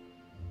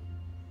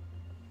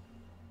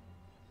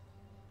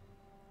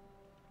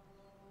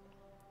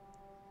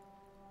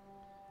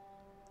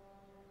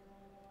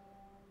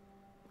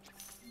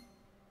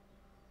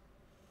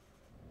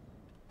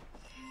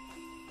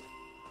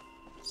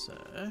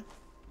 So,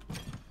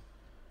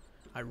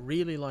 I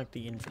really like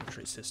the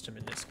inventory system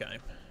in this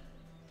game,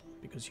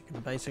 because you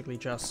can basically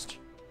just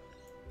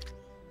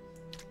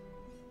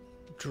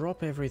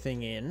drop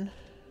everything in,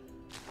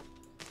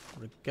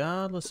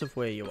 regardless of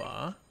where you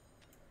are.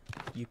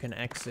 You can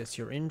access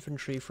your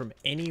inventory from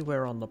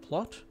anywhere on the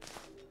plot,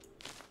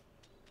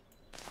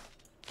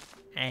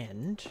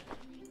 and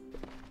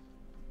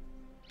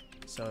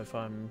so if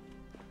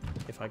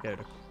I go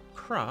to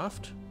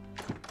craft,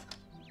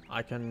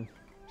 I can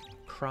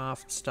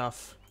craft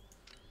stuff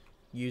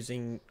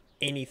using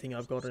anything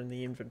I've got in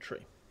the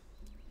inventory.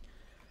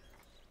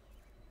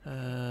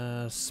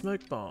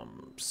 Smoke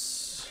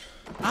bombs.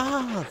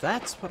 Ah,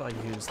 that's what I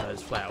use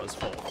those flowers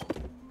for.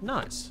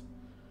 Nice.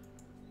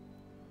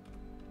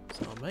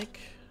 So I'll make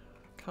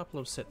a couple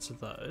of sets of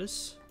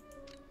those.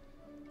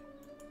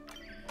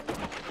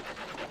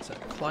 So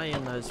clay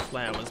and those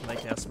flowers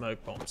make our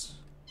smoke bombs.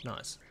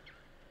 Nice.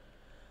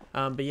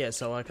 But yeah,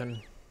 so I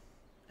can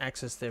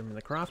access them in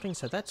the crafting.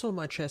 So that's all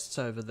my chests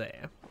over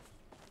there.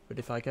 But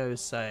if I go,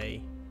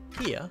 say,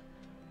 here,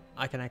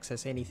 I can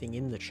access anything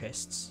in the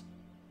chests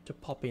to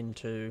pop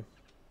into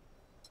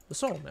the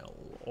sawmill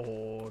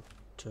or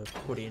to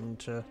put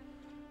into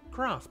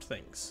craft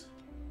things.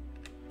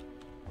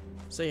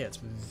 So yeah, it's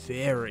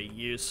very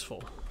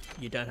useful.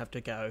 You don't have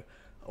to go,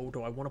 oh,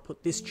 do I want to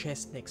put this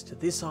chest next to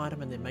this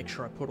item and then make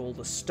sure I put all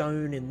the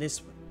stone in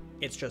this?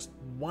 It's just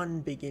one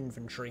big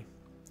inventory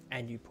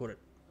and you put it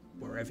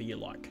wherever you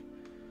like.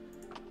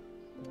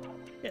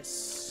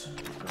 Yes.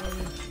 1,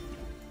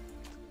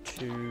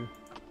 2,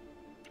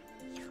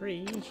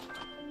 3,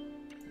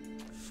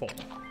 4.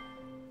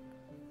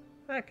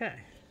 Okay.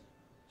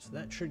 So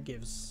that should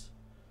give us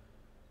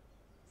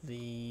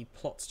the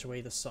plots to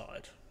either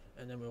side.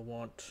 And then we'll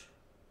want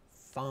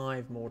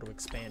 5 more to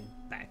expand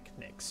back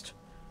next.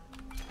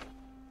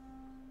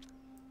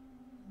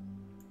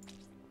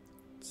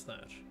 What's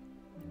that?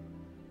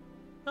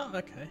 Oh,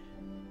 okay.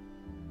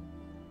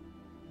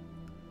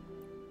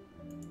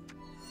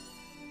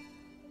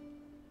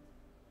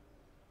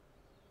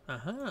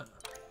 Aha.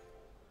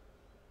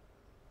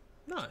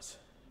 Nice.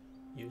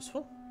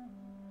 Useful.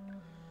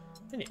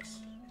 And yes,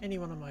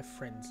 anyone on my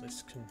friends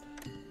list can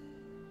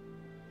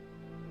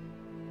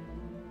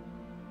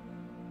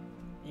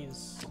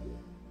use.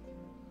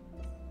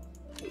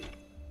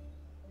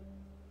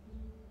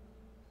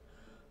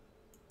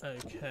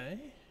 Okay.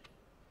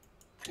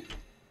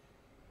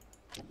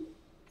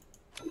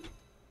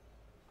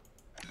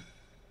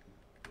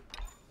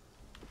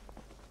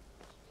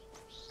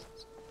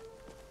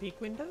 Big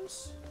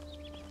windows?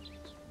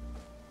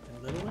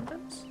 And little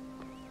windows?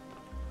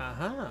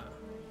 Aha!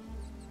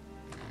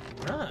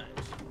 Right.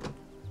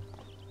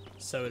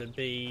 So it'd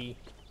be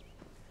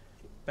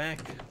back,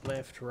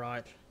 left,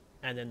 right,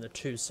 and then the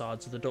 2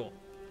 sides of the door.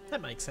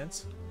 That makes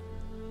sense.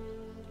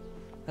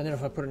 And then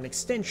if I put an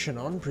extension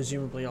on,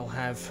 presumably I'll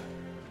have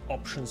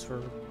options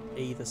for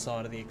either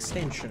side of the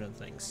extension and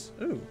things.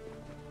 Ooh,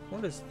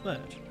 what is that?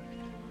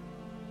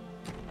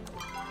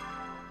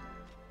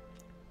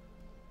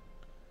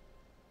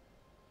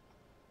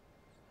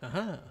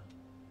 Aha.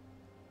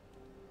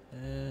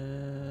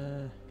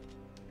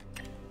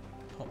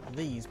 Pop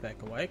these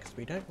back away because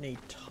we don't need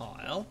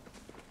tile.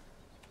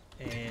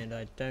 And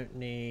I don't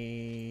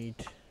need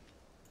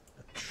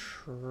a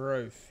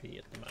trophy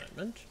at the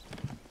moment.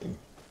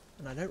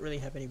 And I don't really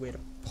have anywhere to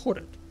put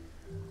it.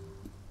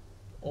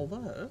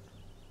 Although,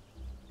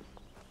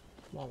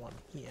 while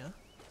I'm here...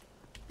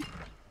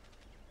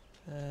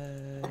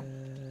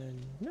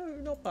 no,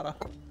 not butter.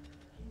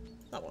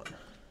 That one.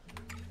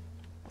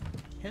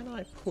 Can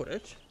I put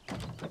it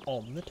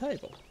on the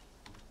table?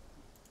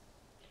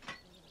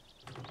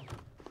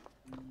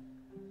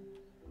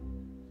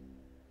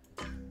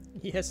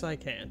 Yes, I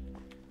can.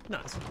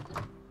 Nice.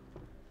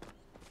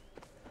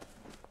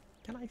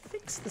 Can I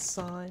fix the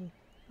sign?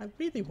 I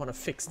really want to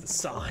fix the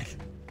sign.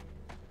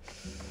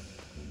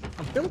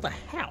 I've built a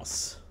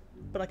house,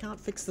 but I can't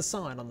fix the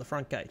sign on the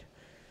front gate.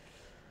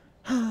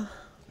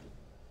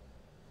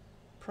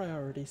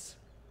 Priorities.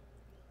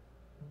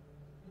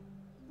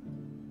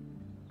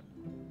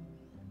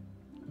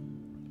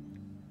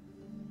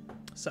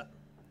 So,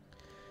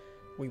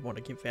 we want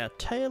to give our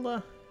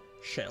tailor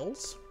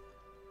shells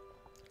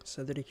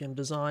so that he can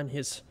design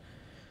his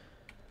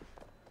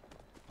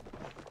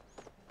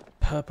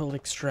purple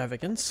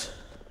extravagance.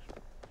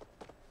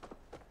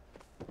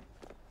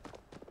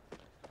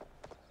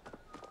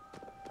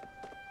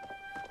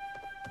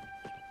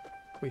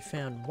 We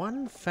found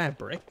 1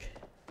 fabric,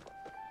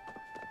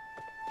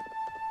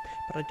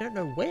 but I don't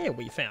know where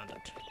we found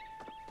it,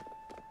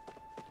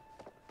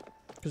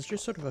 because it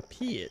just sort of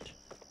appeared.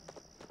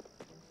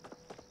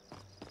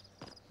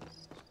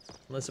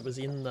 Unless it was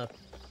in the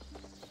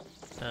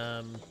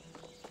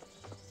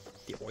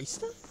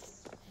oyster?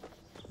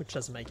 Which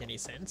doesn't make any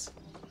sense.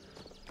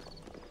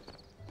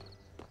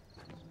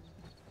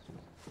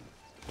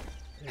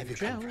 Have you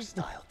come for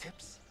style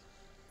tips?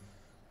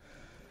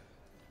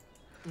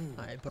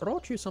 I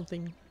brought you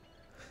something.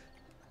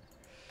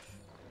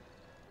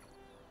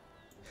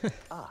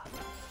 Ah.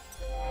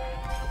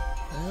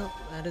 Well,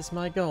 that is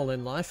my goal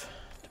in life,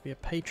 to be a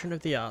patron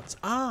of the arts.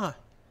 Ah!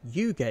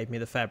 You gave me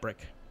the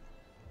fabric.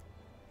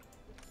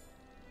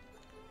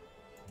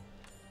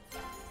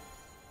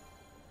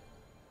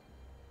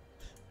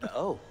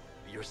 Oh,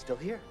 you're still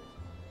here.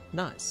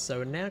 Nice, so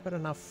we've now got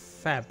enough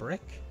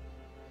fabric.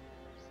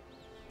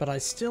 But I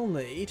still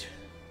need...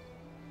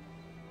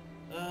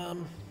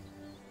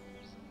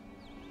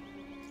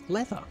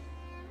 leather.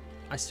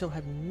 I still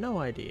have no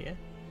idea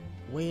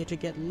where to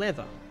get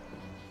leather.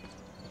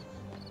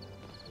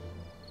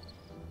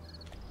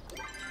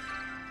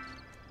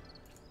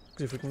 Because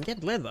if we can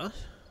get leather,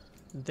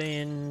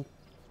 then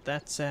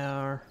that's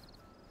our...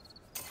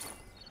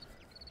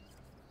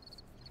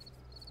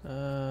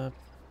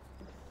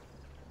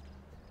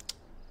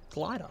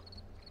 glider.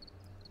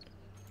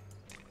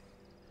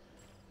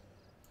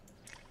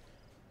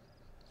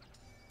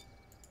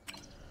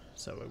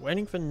 So we're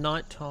waiting for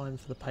night time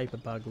for the paper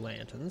bug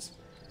lanterns.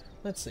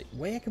 Let's see,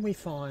 where can we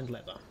find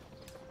leather?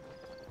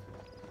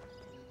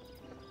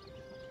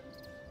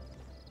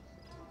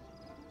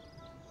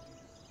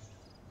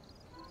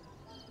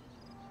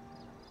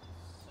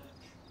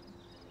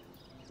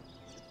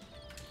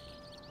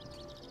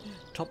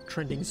 Top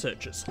trending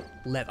searches.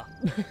 Leather.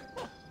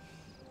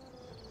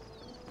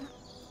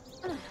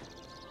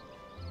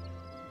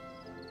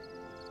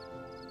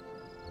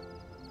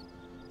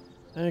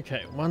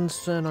 Okay, one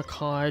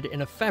sternocide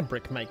in a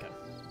fabric maker,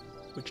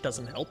 which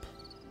doesn't help.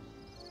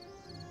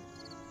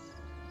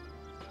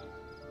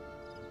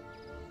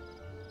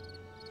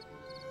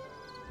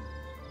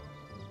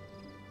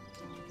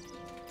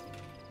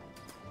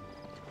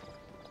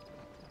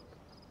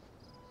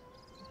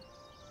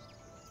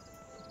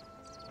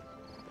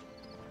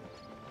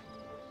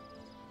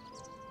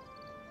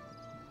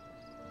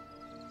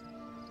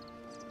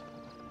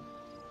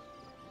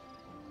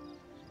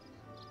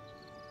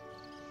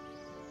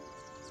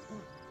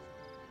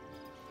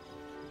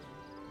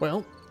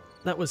 Well,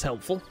 that was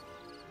helpful.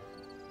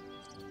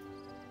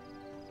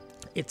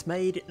 It's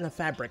made in a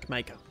fabric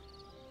maker.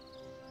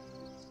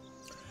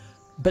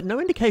 But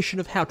no indication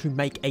of how to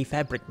make a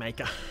fabric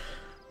maker.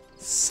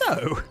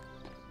 So...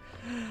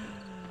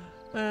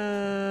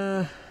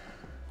 I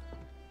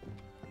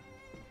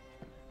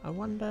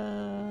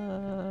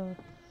wonder...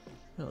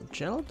 Well,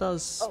 gel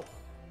does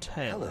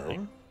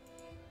tailoring.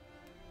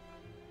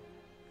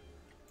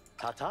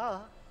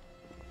 Ta-ta.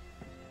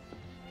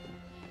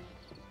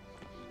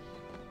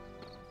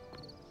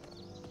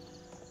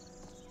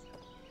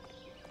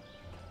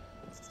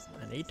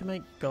 I need to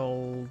make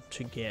gold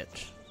to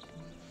get...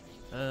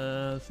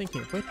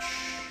 thinking of which...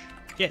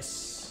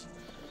 Yes!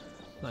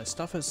 My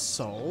stuff is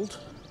sold.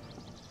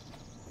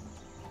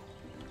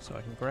 So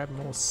I can grab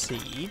more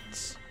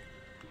seeds.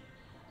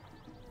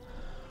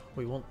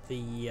 We want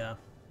the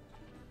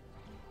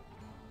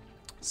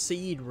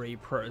seed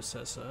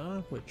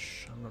reprocessor,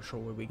 which I'm not sure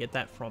where we get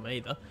that from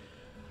either.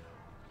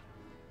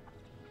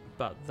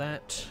 But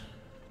that...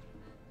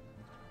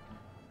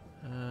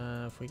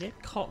 if we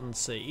get cotton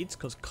seeds,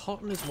 because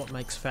cotton is what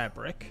makes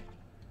fabric.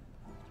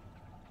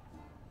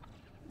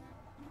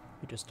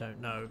 We just don't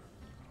know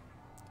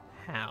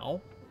how.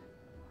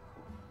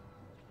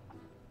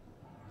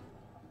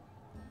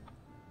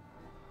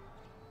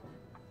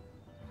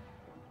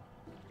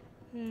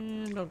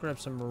 And I'll grab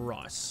some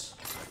rice.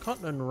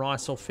 Cotton and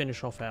rice will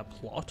finish off our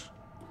plot.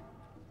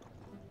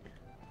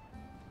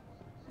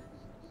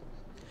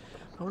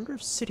 I wonder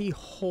if City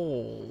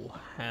Hall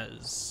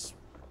has...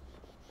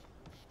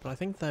 But I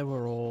think they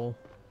were all...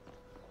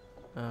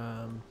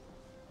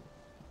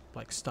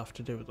 like stuff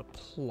to do with the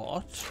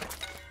plot.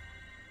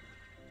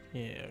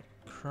 Yeah,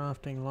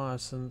 crafting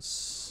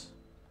license.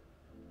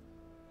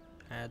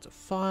 Adds a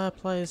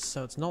fireplace,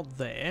 so it's not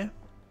there.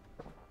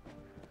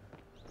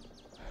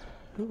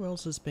 Who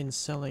else has been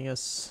selling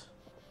us?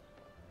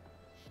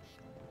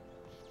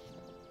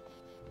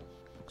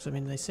 Because, I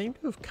mean, they seem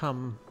to have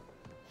come...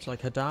 It's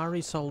like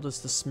Hadari sold us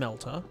the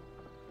smelter.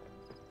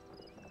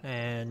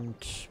 And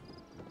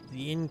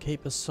the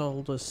innkeeper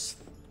sold us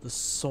the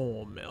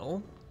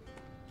sawmill.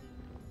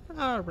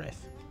 Ah,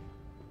 Reth.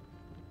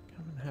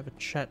 Come and have a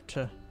chat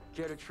to...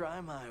 Care to try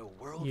my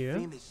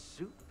world-famous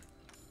soup?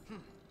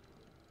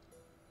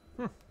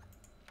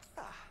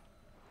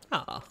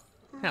 Ah,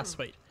 how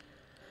sweet.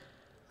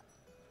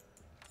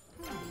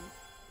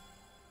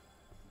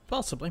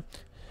 Possibly.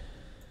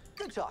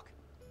 Good talk.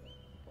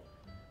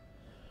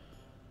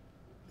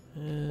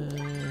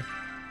 I'm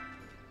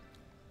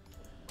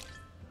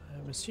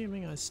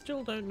assuming I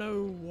still don't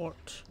know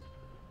what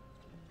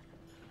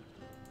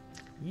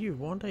you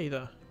want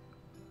either.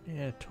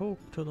 Yeah, talk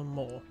to them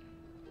more.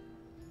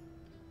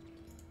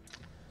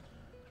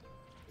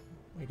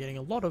 We're getting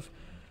a lot of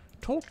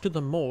talk to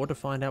them more to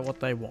find out what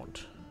they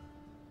want.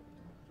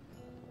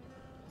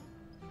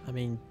 I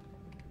mean,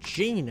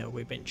 Gina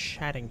we've been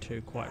chatting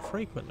to quite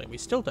frequently. We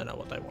still don't know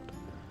what they want.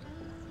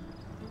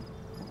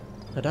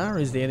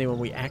 Hadara is the only one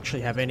we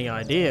actually have any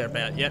idea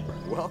about yet.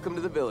 Welcome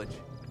to the village.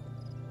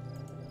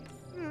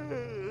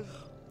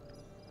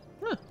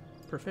 Huh,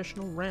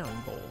 professional round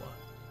baller.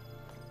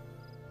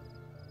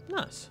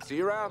 Nice. See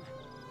you around.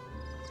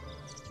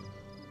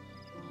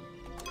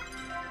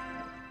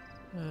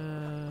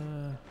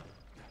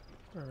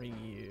 Where are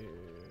you?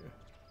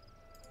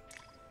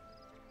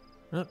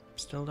 Nope,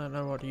 still don't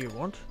know what you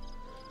want.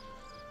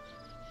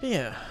 But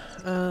yeah,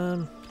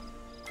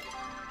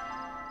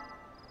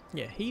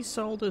 yeah, he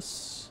sold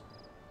us...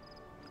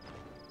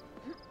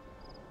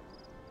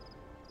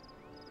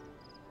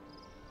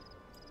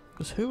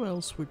 Because who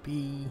else would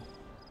be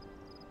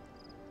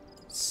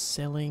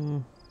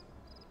selling...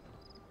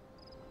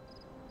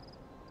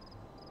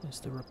 There's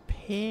the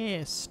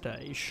repair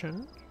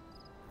station.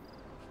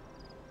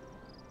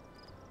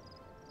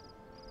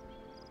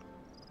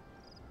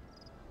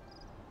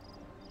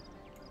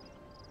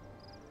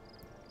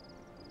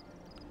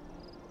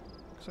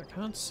 Because I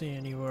can't see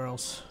anywhere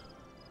else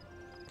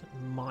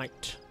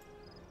might...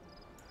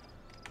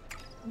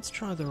 Let's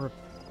try the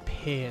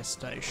repair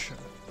station.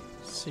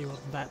 See what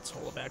that's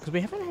all about. Because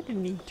we haven't had a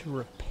need to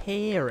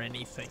repair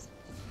anything.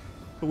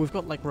 But we've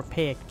got, like,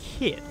 repair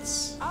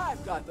kits.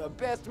 I've got the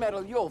best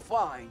metal you'll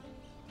find.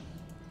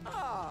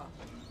 Ah.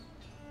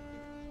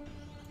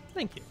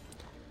 Thank you.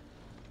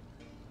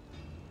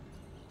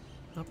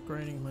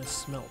 Upgrading my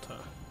smelter.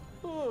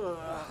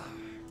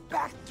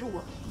 Back to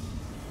work.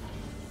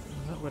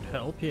 That would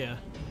help, yeah.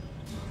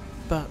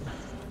 But...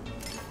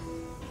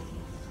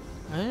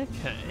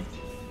 Okay.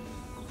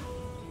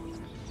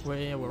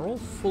 We're all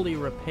fully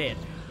repaired.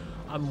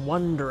 I'm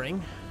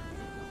wondering...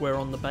 We're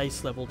on the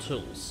base level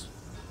tools.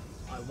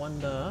 I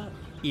wonder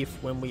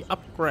if when we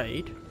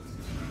upgrade,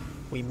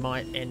 we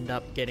might end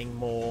up getting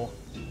more...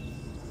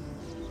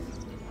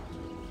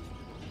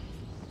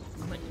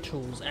 like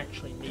tools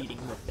actually needing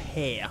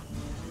repair.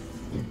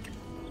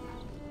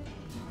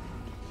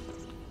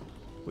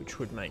 Which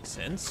would make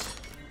sense.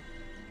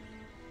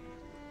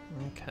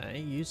 Okay,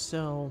 you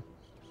sell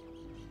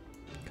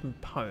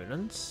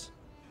components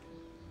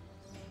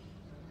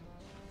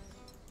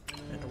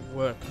and a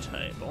work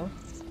table.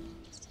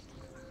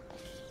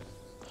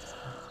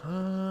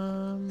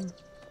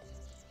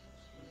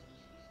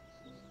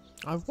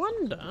 I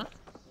wonder,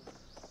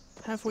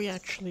 have we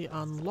actually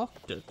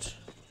unlocked it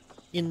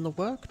in the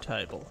work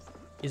table?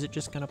 Is it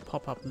just going to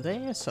pop up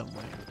there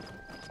somewhere?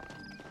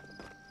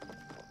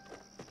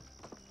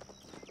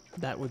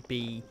 That would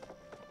be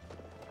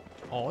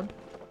odd,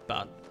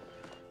 but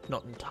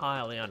not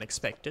entirely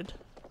unexpected.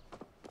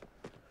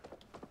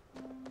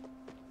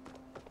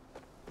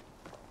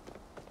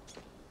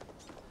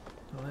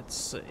 Let's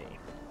see.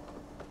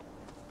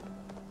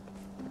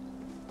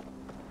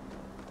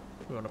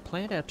 We want to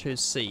plant our 2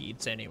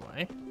 seeds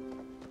anyway.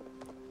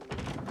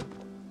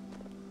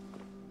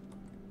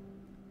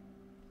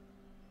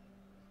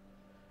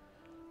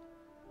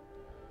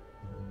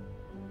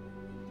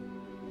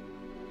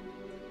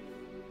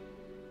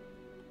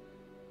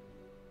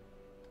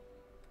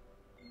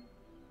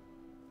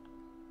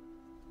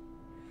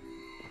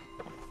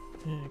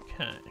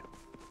 Okay.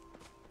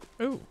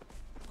 Ooh,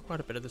 quite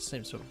a bit of this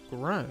seems to have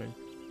grown.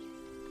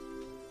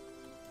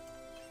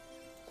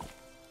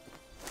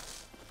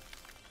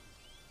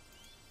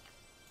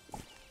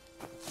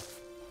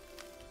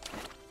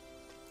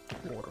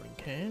 Watering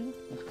can.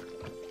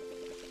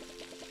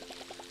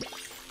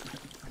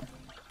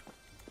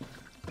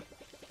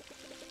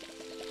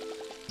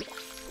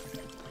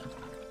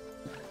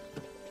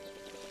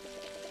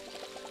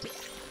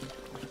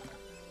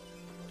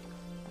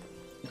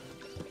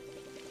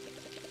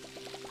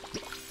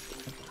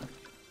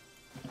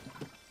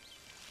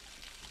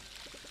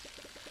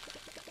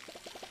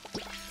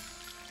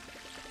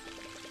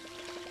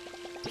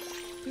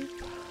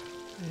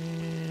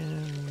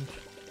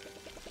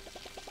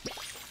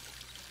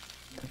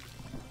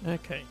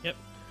 Okay, yep.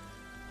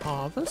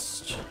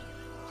 Harvest.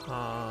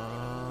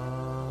 Harvest.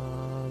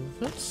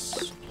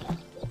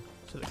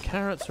 So the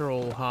carrots are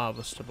all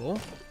harvestable.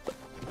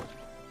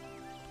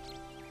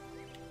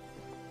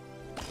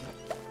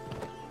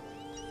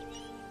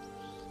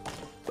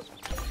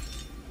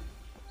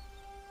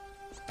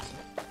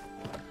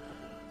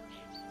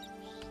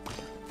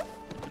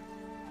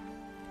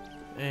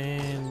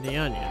 And the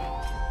onion.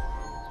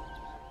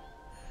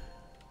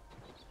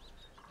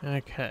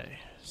 Okay,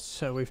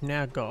 so we've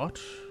now got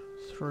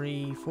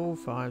 3, 4,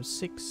 5,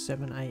 6,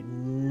 7, 8,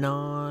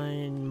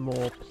 9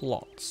 more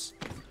plots.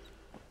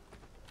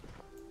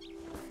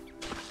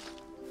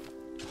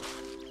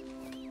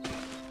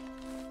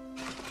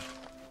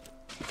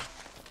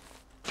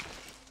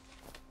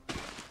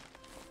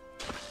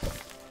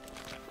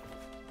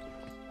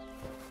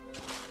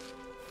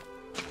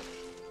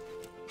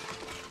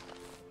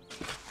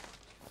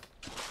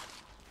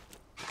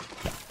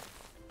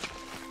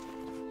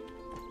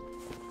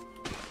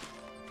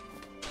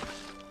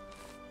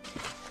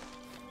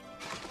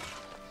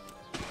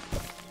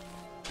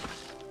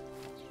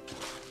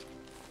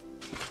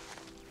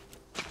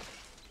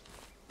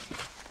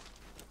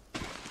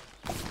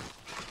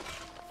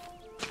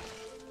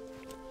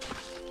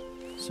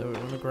 So we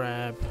want to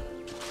grab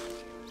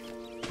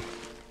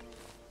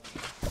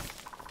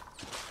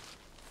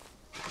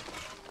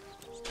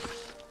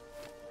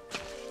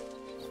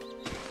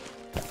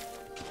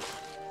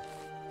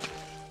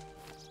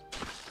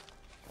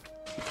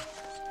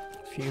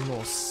a few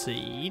more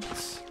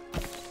seeds.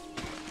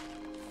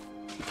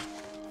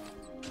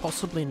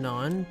 Possibly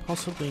 9,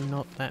 possibly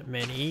not that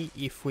many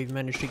if we've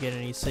managed to get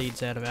any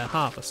seeds out of our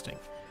harvesting.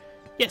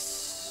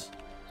 Yes!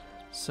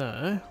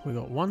 So, we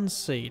got 1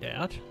 seed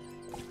out.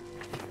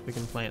 We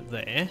can plant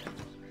there.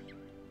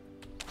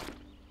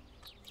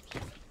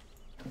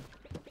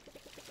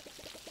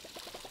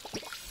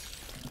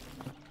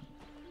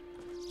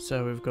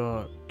 So we've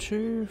got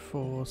 2,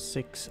 4,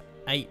 6,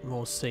 8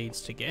 more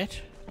seeds to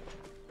get.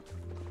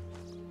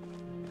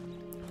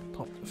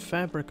 Pop the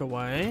fabric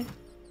away.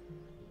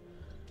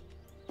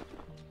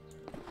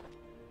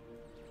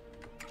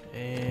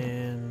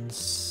 And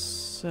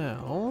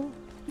sell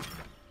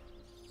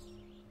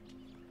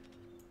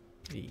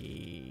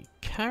the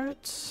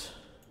carrots.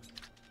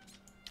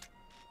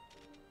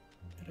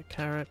 Get a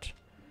carrot.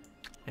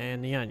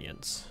 And the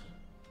onions.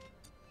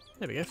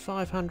 There we go,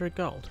 500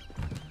 gold.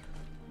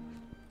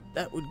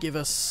 That would give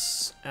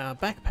us our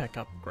backpack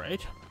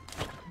upgrade.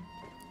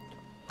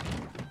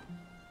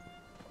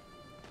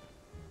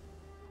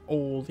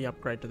 Or the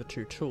upgrade to the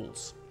 2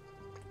 tools.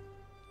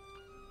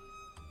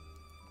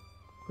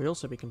 We'd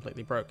also be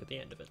completely broke at the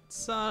end of it.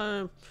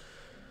 So...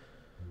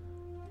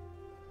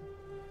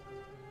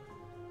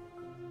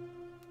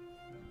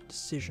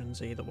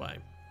 decisions either way.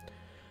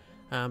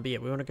 But yeah,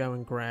 we want to go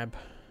and grab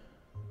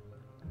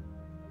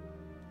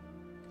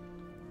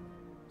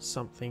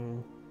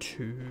something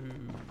to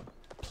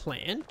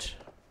plant.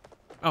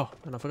 Oh,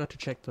 and I forgot to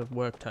check the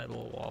work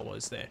table while I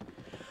was there.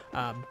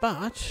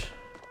 But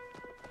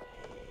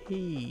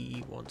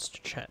he wants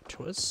to chat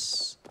to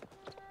us.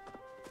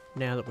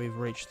 Now that we've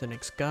reached the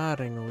next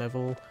gardening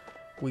level,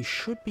 we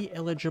should be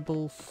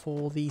eligible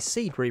for the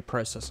seed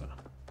reprocessor,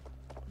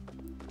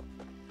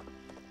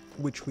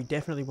 which we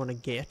definitely want to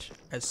get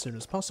as soon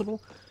as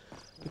possible,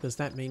 because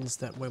that means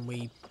that when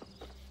we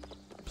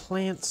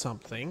plant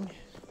something,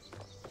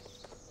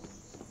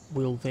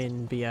 we'll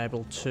then be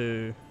able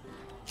to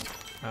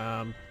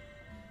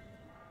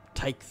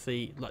take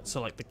the,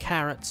 like the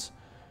carrots,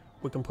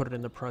 we can put it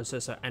in the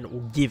processor and it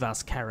will give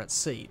us carrot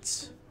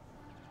seeds.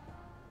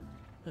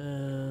 We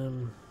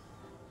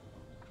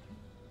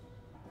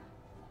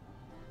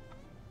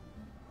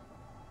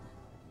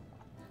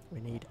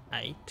need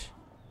 8,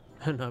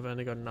 and I've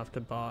only got enough to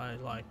buy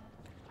like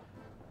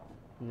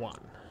 1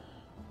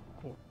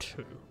 or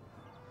 2.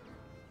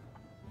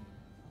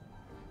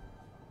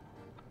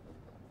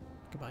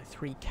 I could buy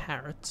 3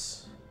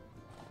 carrots.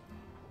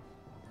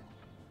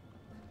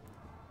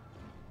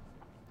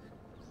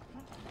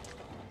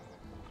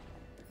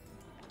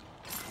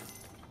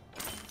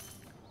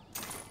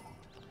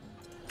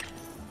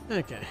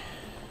 Okay,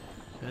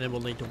 and then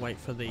we'll need to wait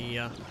for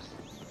the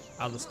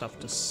other stuff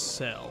to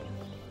sell.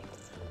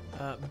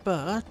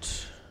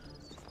 But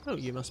oh,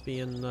 you must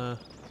be in the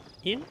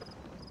inn,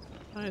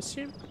 I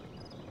assume.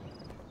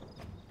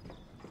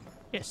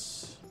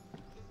 Yes.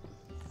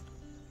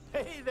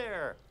 Hey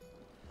there!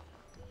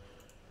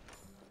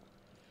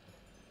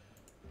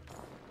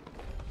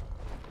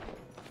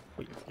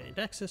 We've gained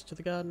access to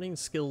the gardening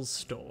skills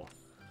store.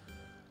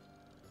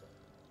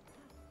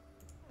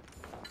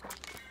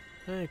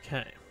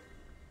 Okay.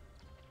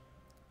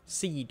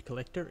 Seed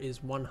collector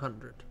is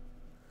 100.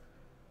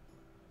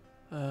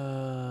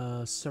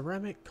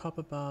 Ceramic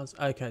copper bars.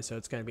 Okay, so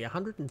it's going to be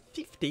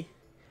 150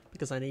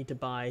 because I need to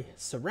buy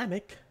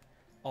ceramic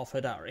off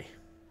Hadari.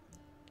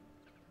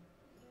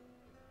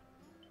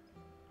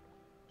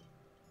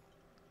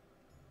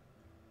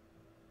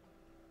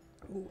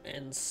 Ooh,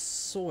 and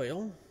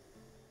soil.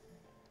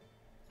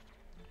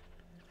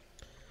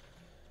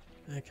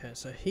 Okay,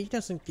 so he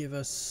doesn't give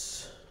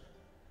us...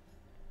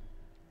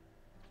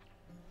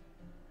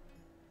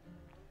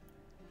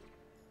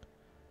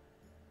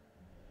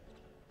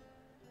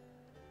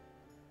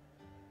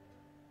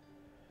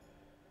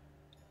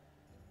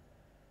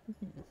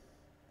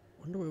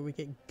 Wonder where we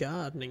get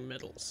gardening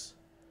medals.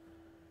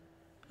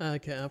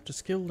 Okay, up to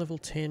skill level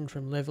 10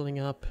 from leveling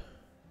up.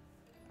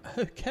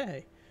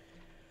 Okay.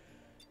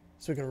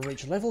 So we're going to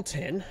reach level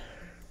 10.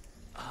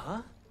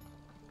 Huh?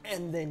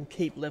 And then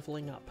keep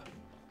leveling up.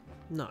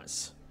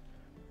 Nice.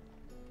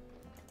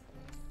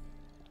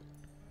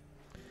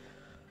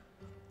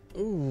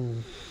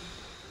 Ooh.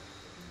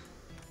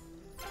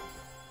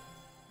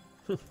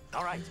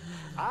 All right,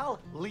 I'll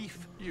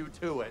leaf you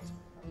to it.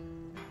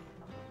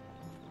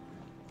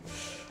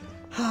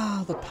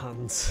 Ah, the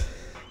puns.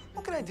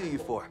 What can I do you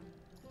for?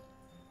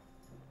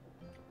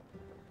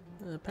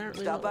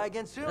 Apparently Stop not by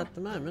again soon. at the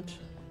moment.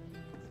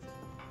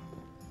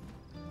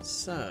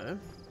 So,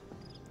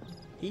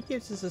 he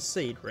gives us a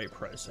seed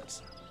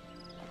reprocessor.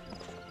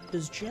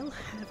 Does Gel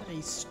have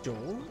a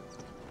store?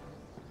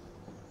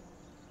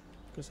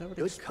 Because that would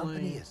Good explain...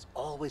 company is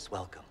always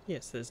welcome.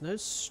 Yes, there's no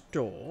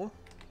store.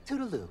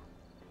 Toodaloo.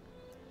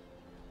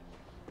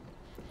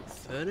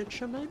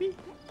 Furniture, maybe?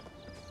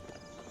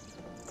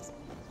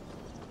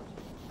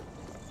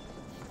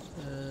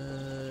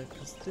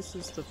 Because this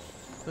is the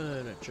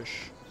furniture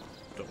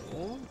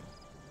store.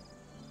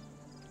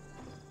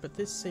 But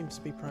this seems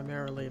to be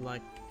primarily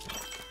like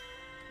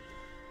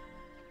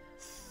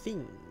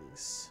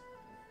things.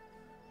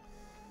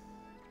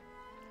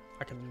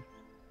 I can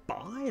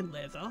buy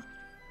leather.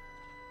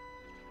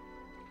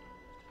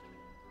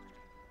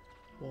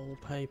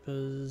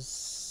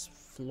 Wallpapers,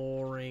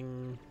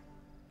 flooring.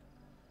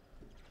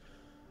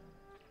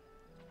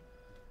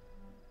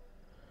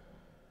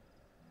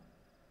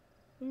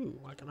 Ooh,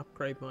 I can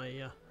upgrade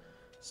my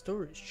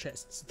storage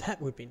chests.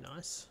 That would be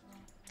nice.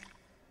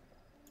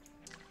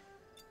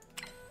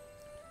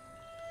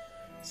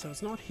 So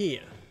it's not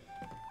here.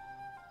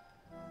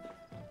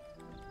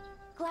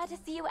 Glad to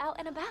see you out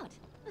and about.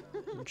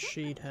 And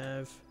she'd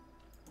have...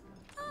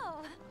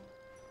 Oh.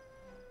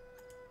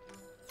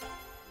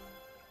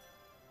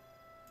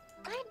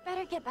 I'd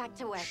better get back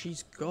to work.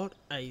 She's got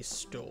a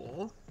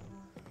store.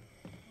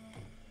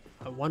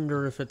 I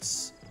wonder if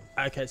it's...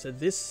 Okay, so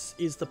this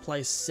is the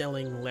place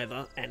selling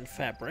leather and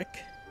fabric.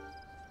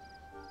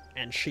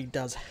 And she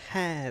does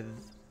have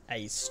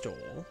a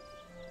store.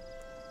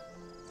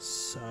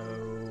 So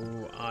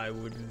I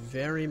would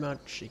very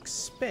much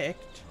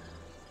expect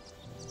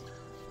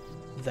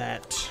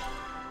that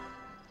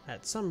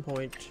at some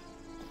point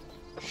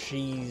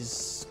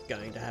she's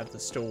going to have the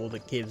store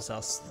that gives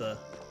us the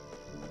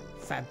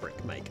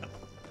fabric maker.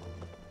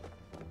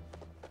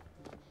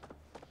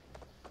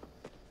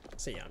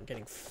 So yeah, I'm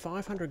getting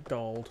 500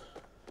 gold.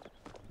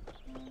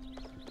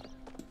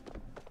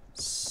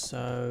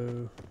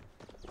 So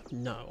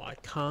no, I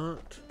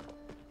can't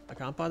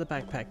buy the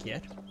backpack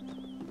yet.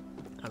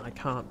 And I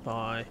can't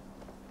buy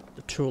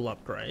the tool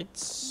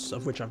upgrades,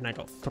 of which I've now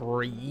got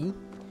 3.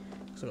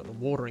 Because I've got the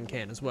watering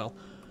can as well.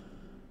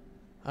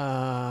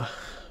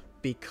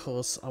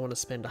 Because I want to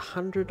spend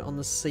 100 on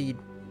the seed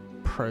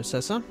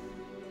processor.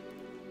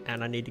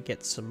 And I need to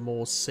get some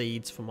more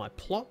seeds for my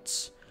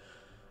plots.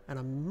 And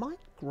I might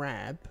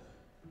grab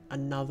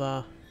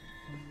another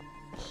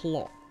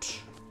plot.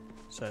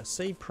 So a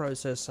seed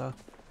processor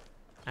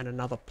and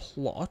another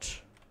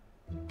plot.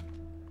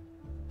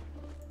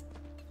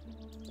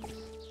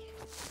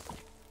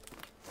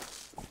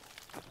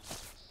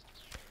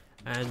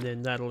 And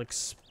then that'll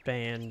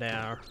expand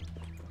our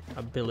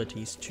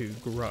abilities to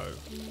grow.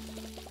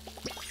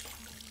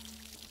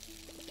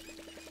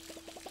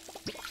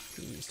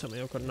 Please tell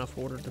me I've got enough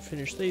water to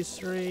finish these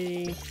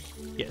 3.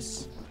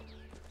 Yes.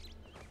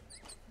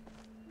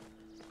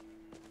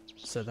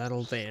 So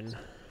that'll then...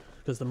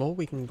 Because the more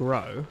we can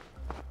grow,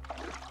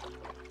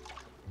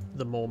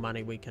 the more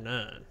money we can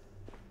earn.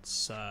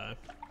 So...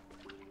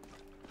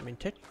 I mean,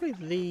 technically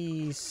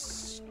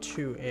these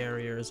 2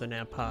 areas are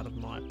now part of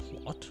my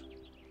plot.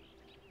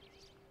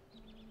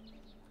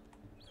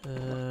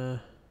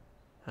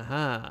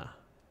 Aha.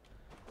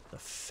 The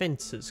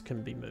fences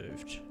can be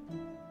moved.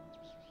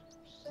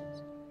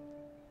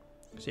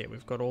 So yeah,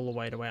 we've got all the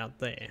way to out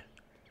there.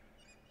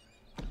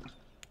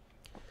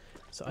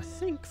 So I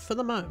think for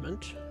the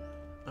moment,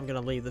 I'm going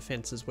to leave the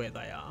fences where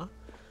they are.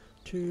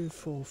 2,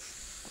 4,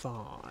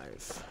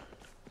 5.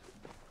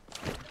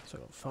 So I've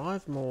got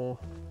 5 more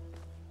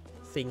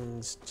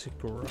things to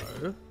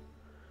grow.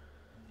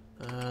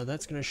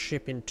 That's going to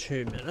ship in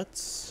 2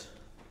 minutes.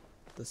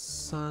 The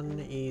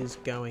sun is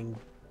going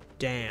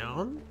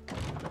down,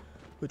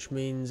 which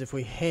means if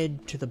we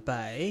head to the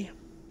bay,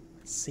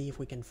 let's see if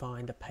we can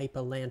find a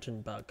paper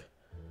lantern bug,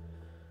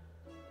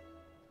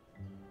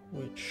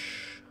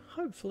 which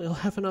hopefully I'll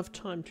have enough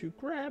time to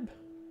grab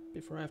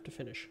before I have to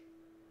finish.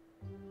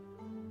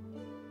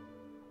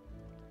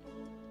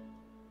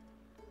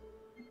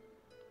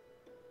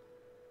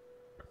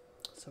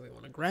 So we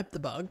want to grab the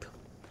bug,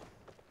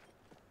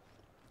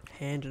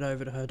 hand it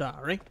over to her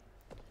diary,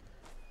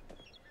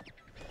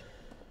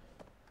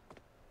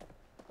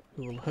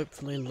 who will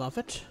hopefully love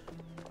it.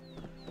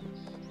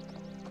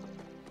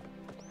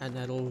 And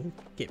that'll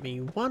get me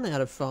 1 out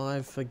of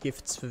 5 for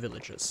gifts for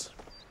villagers.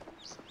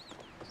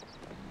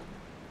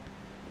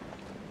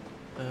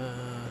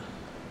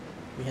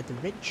 We had the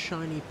red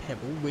shiny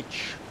pebble,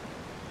 which,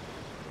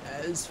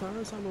 as far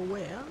as I'm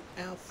aware,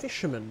 our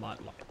fishermen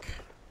might like.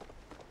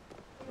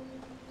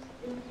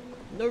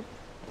 Nope,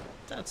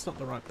 that's not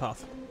the right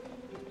path.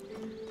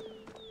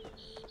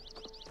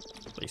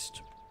 At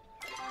least.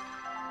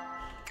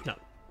 No.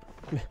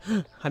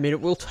 I mean, it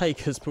will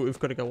take us, but we've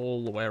got to go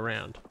all the way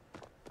around.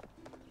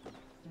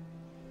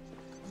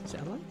 See,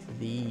 I like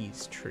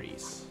these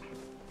trees.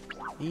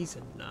 These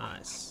are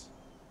nice.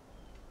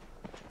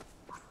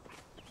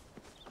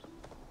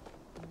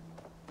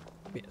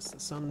 Yes, the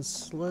sun's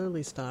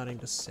slowly starting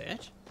to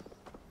set.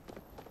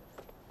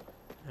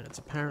 And it's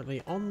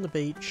apparently on the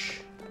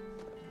beach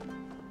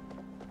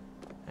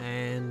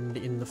and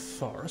in the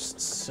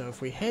forests. So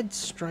if we head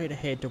straight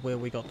ahead to where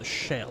we got the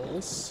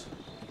shells,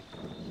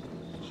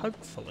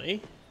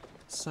 hopefully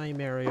the same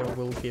area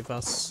will give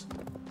us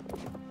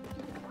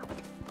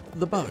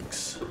the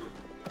bugs.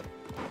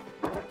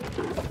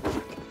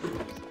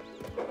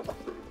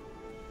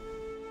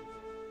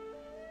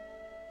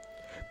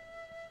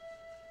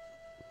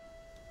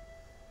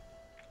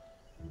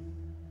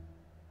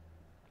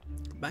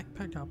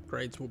 Backpack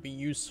upgrades will be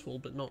useful,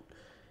 but not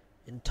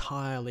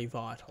entirely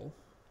vital.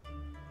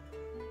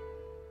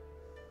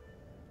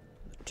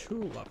 The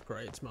tool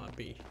upgrades might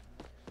be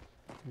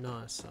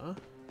nicer.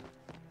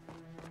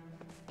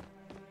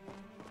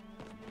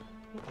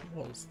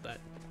 What was that?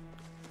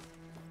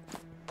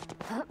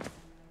 Oh,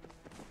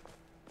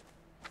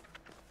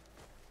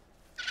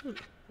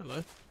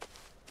 hello.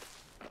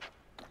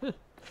 Huh.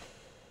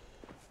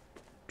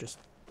 Just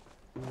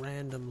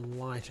random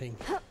lighting.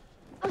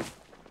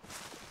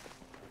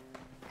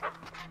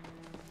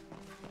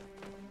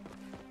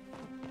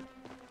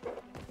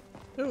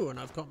 Ooh, and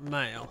I've got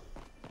mail.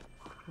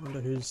 I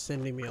wonder who's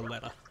sending me a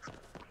letter.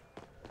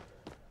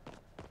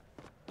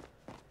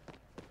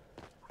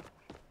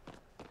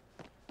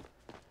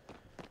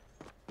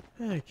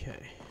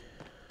 Okay.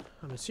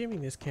 I'm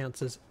assuming this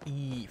counts as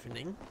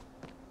evening.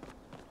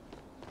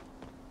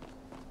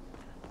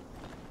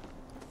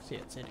 So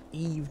yeah, it said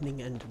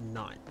evening and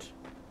night.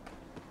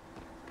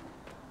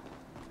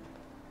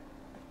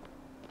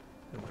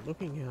 And we're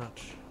looking out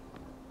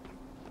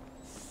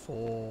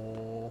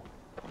for...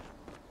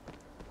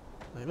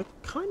 They look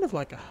kind of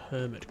like a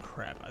hermit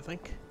crab, I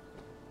think.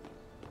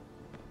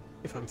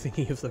 If I'm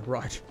thinking of the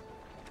right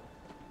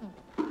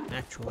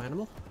actual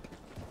animal.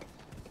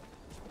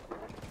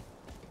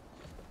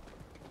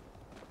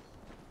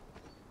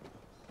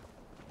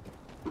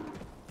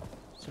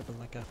 Sort of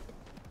like a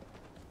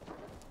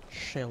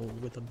shell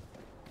with a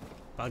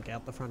bug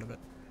out the front of it.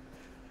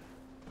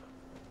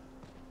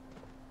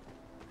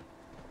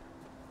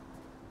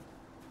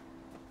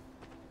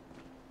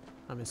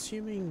 I'm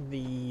assuming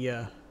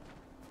the...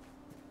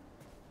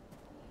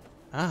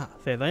 Ah,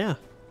 there they are.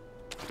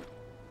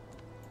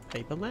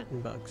 Paper Latin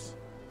bugs.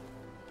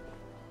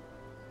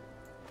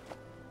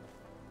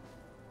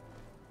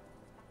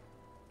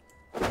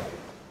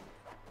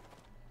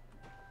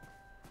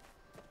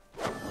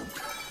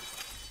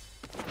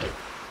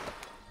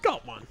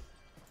 Got one.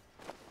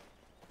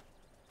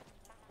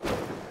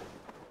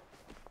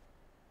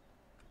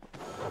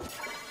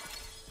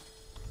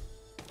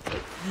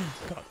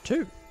 Got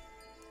two.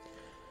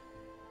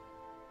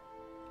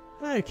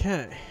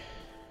 Okay,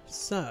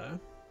 so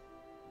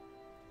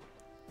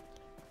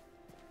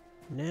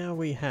now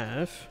we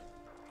have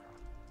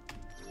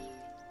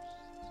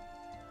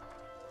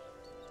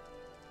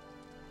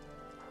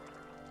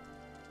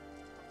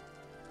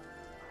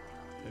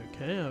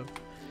okay, I've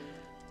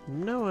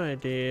no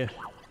idea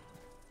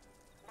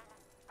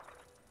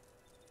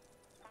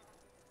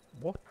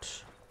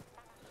what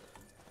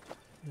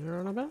you're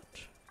on about.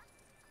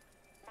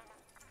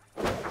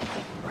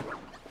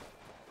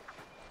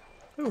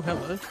 Oh,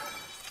 hello.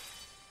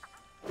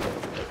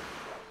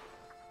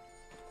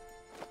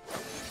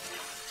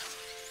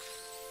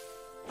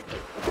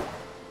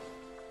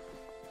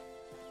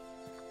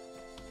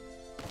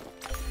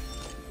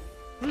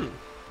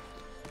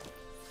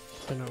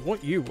 Don't know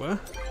what you were.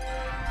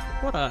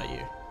 What are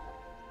you?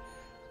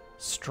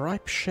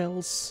 Stripe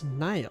shell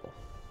snail.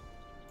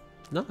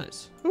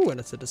 Nice. Oh, and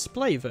it's a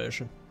display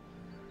version.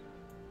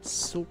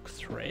 Silk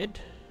thread.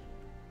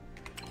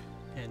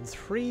 And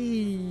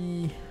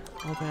 3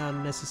 of our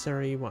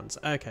necessary ones.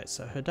 Okay,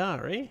 so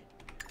Hidari.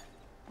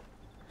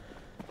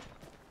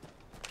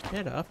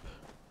 Head up.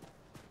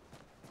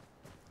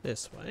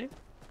 This way.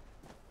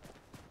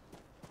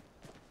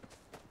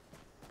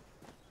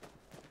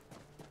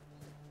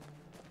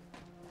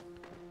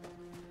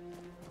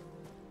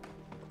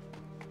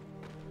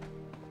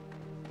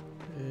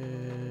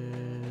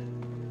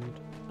 And...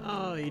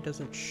 oh, he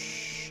doesn't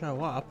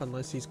show up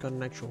unless he's got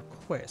an actual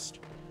quest.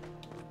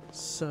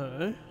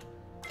 So...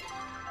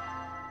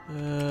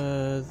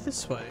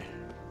 this way.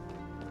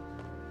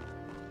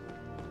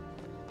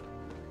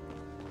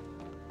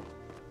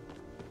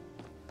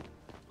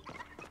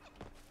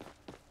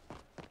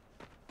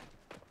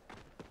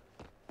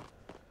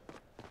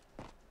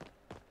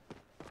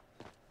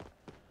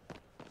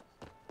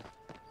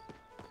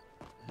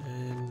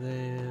 And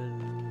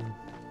then...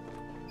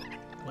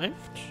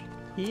 left?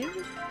 Here?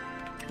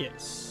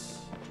 Yes.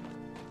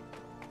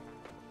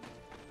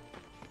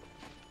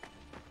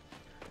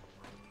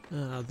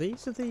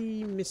 These are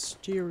the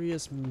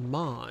mysterious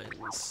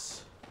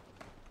mines.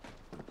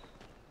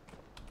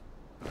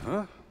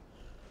 Huh?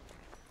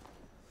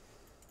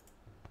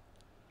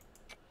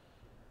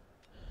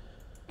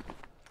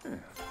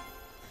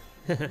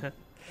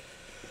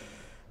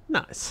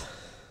 Nice.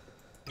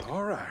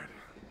 All right.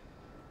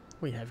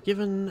 We have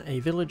given a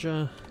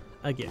villager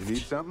a You gift. need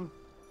something?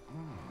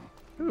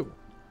 Ooh,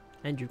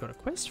 and you've got a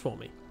quest for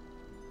me.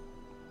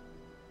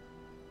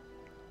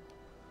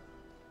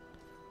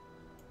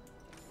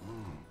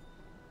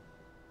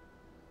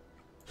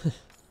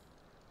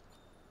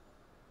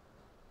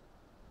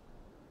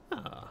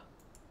 Ah.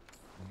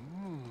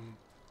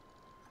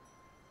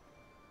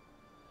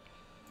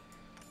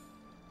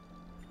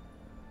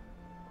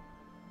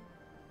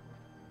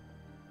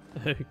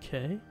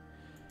 Okay.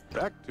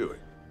 Back to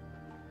it.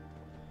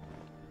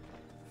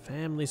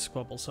 Family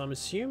squabble. So I'm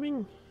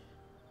assuming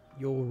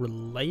you're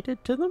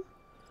related to them?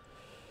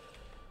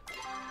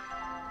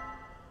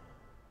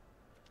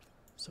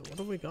 So what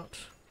have we got?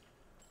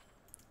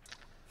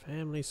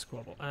 Family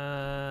squabble.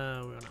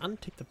 We're going to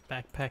untick the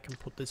backpack and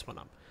put this one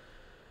up.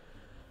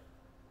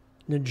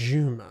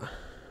 Najuma.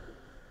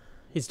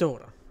 His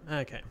daughter.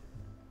 Okay.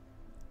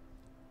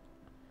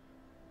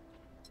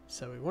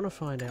 So we want to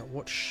find out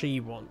what she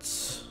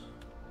wants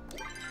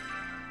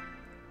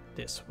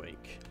this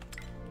week.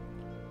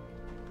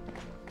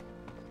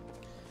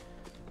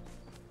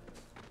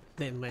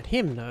 Then let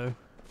him know,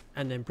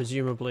 and then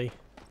presumably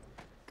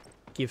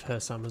give her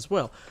some as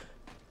well.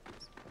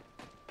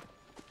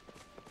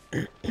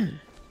 We've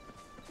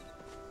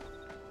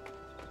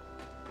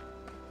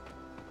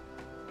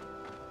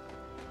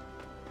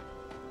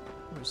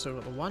still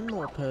got the one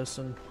more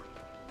person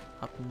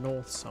up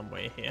north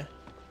somewhere here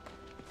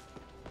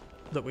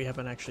that we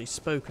haven't actually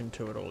spoken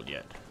to at all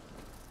yet.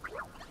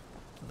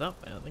 That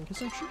way, I think,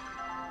 isn't she?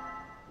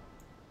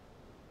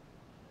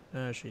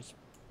 She's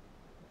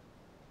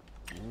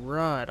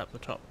right up the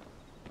top.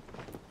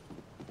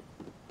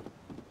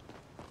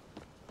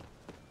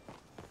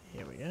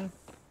 Here we go.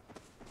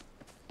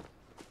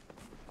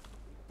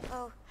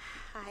 Oh,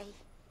 hi.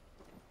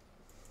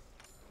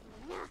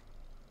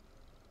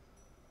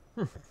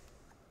 No.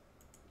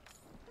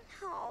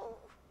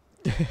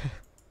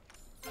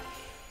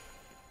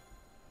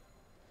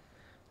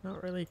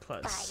 Not really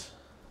close. Bye.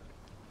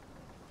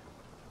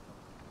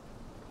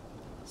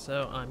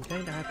 So I'm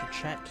going to have to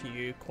chat to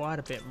you quite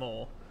a bit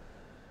more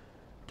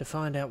to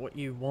find out what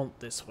you want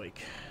this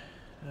week.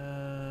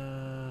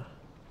 Where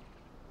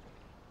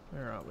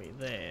are we?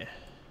 There.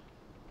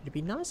 It'd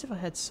be nice if I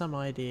had some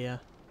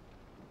idea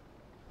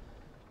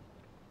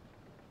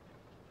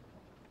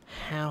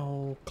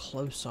how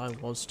close I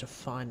was to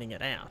finding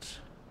it out.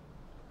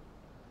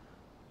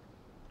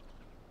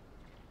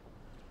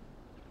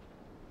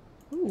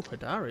 Ooh,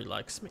 Hidari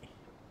likes me.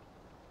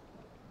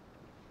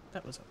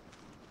 That was a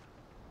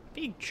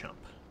big chump.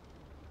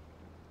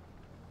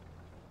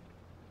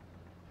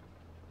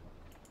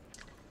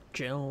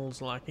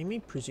 Gel's liking me,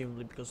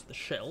 presumably because of the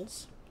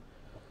shells.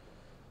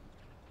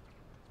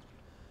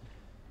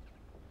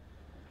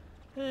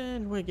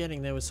 And we're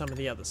getting there with some of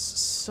the others.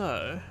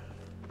 So,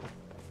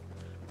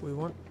 we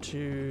want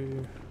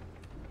to...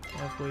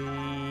 Have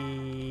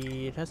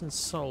we... It hasn't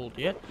sold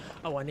yet.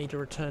 Oh, I need to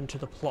return to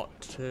the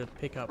plot to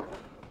pick up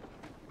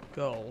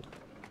gold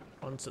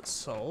once it's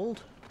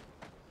sold.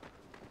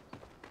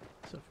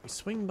 So if we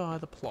swing by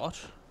the plot,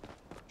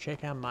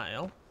 check our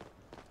mail,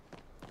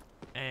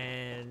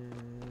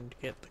 and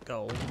get the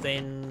gold,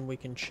 then we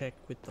can check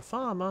with the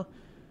farmer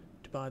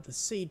to buy the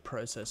seed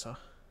processor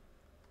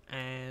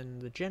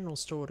and the general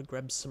store to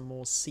grab some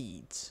more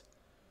seeds.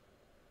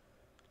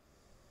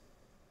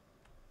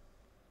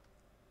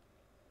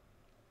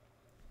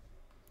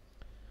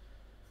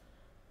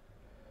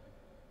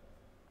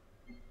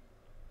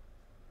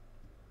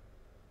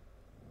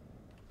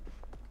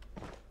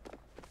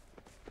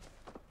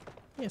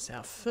 Yes,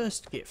 our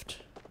first gift.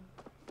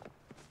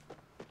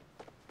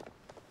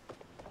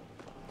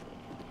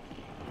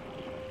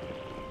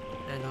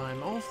 And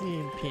I'm of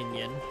the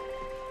opinion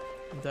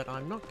that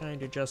I'm not going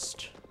to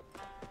just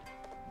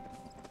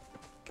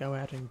go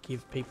out and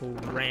give people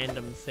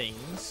random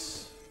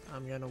things.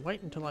 I'm going to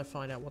wait until I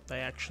find out what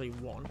they actually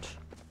want.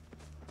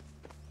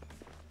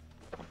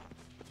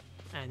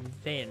 And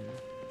then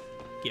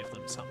give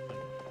them something.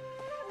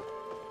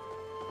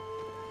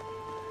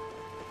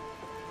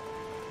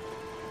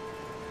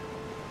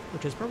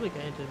 Which is probably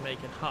going to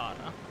make it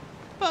harder,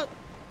 but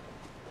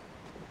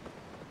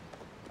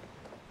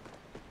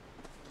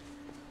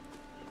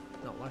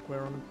not like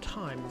we're on a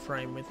time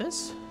frame with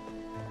this.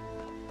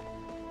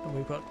 And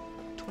we've got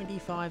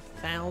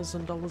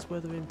 $25,000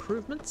 worth of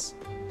improvements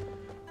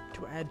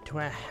to add to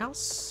our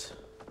house.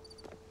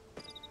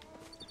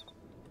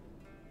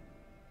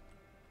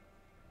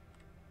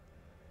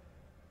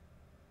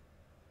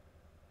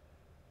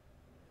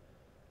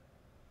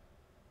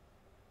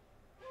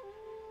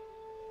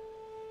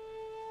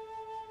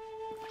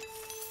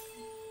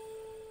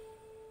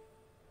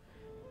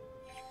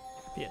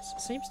 Yes,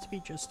 it seems to be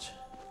just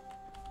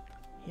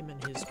him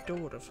and his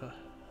daughter for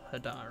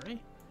Hidari.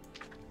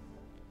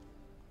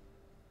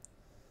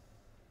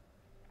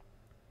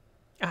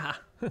 Ah,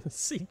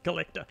 seed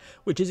collector,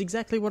 which is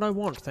exactly what I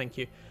want, thank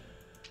you.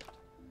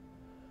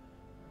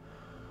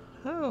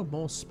 Oh,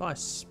 more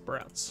spice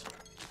sprouts.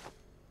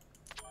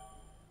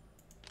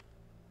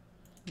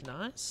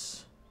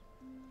 Nice.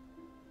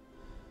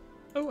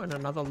 Oh, and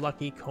another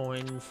lucky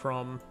coin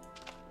from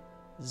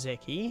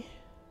Zeki.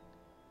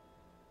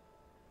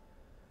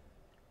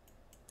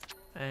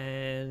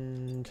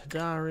 And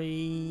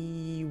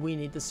Hidari, we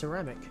need the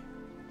ceramic.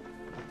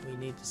 We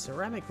need the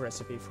ceramic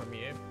recipe from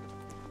you.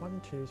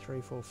 1, 2,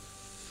 3, 4,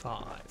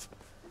 5.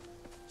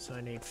 So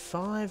I need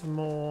 5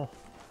 more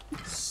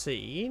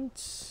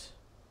seeds.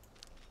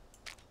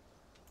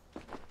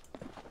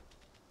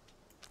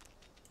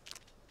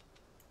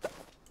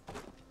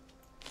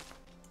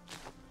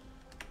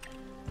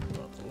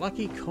 Got the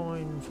lucky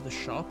coin for the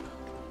shop.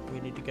 We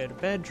need to go to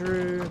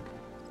Badru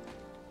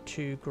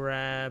to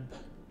grab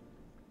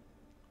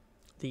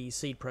the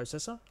seed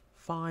processor.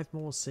 5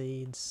 more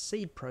seeds,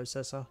 seed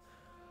processor,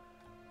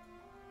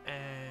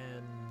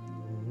 and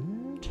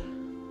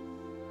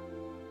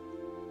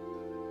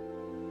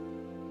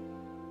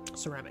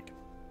ceramic.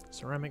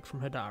 Ceramic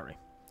from Hidari.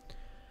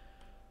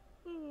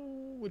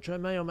 Which I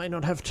may or may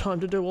not have time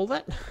to do all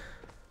that.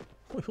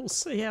 We will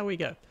see how we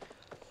go.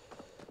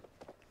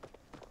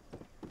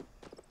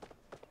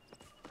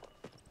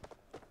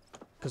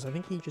 Because I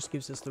think he just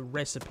gives us the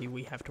recipe.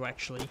 We have to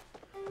actually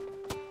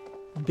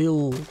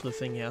build the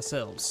thing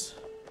ourselves.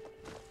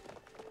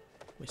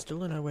 We still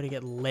don't know where to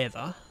get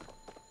leather.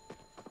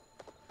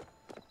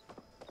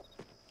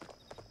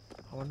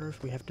 I wonder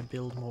if we have to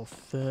build more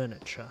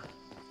furniture.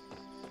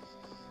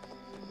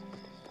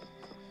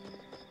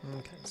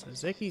 Okay, so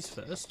Zeki's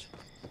first,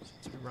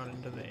 since we run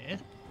into there.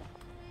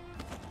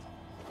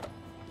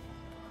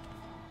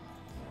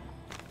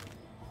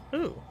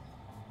 Ooh,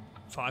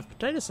 5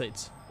 potato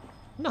seeds.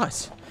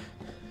 Nice.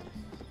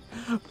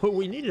 Well,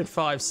 we needed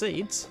 5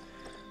 seeds,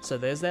 so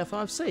there's their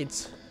 5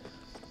 seeds.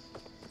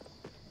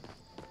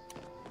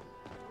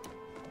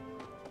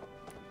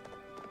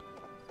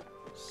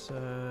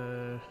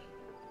 So,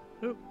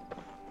 oh,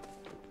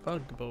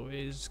 Bug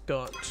Boy's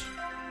got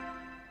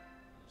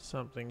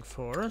something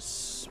for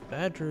us.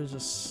 Badger's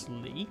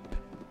asleep,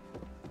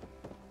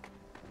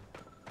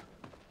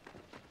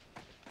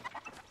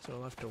 so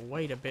we'll have to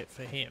wait a bit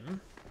for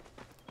him.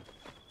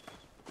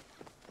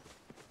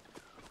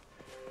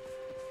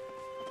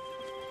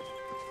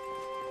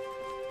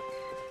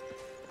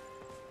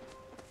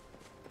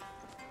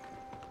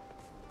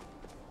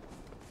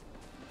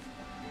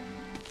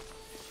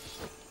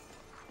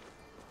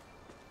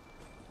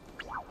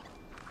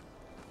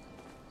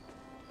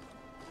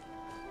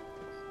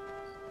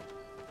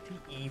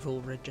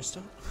 Evil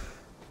register.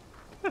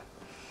 I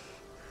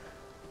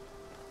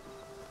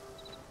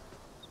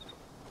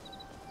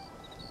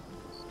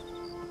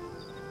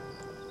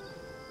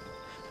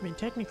mean,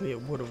 technically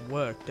it would have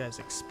worked as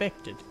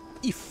expected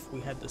if we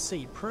had the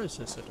seed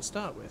processor to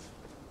start with.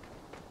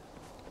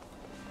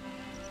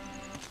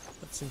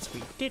 But since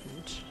we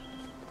didn't,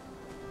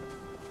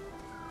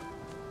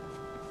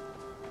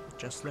 it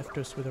just left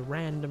us with a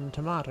random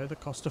tomato that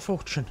cost a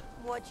fortune.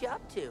 What you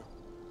up to?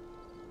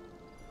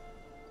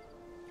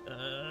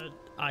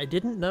 I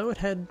didn't know it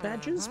had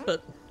badges,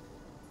 but...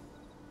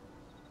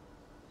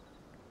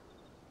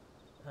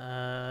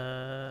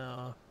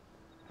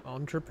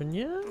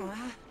 entrepreneur?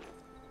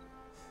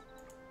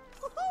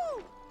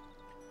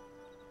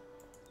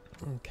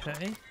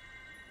 Okay.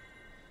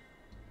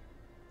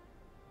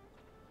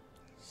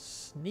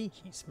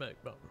 Sneaky smoke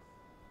bomb.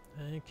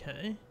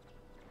 Okay.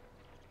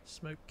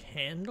 Smoke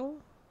candle?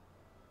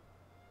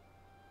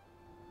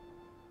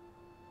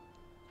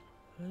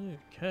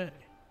 Okay.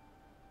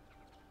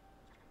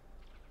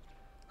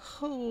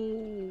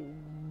 Oh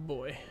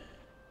boy.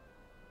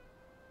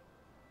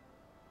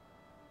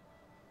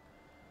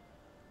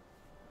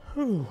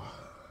 Whew.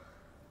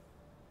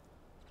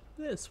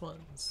 This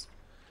one's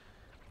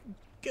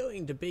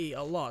going to be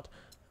a lot.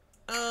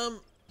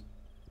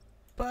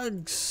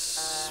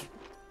 Bugs.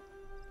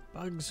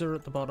 Bugs are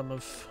at the bottom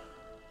of...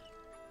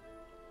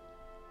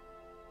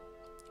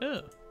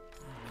 Oh.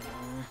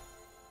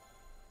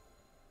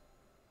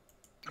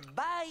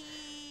 Bye!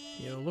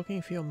 You're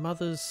looking for your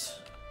mother's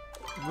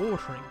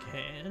watering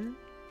can.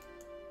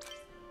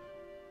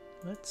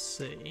 Let's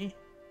see.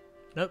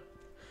 Nope.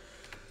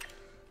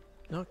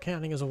 Not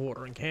counting as a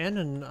watering can,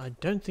 and I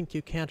don't think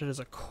you count it as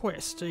a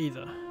quest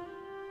either.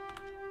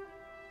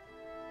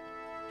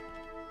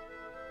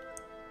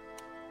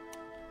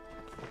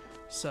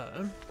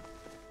 So,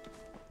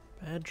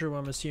 Badger,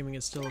 I'm assuming,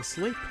 is still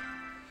asleep.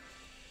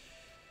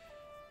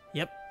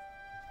 Yep.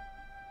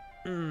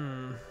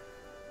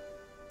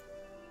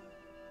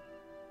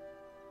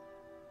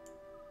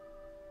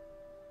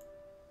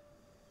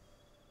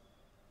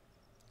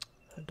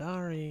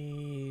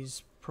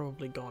 Hadari's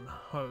probably gone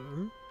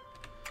home.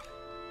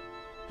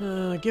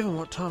 Given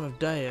what time of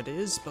day it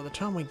is, by the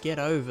time we get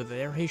over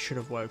there, he should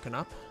have woken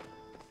up.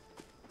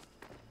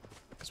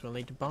 Because we'll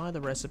need to buy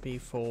the recipe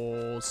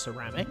for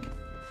ceramic.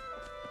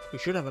 We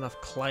should have enough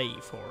clay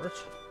for it.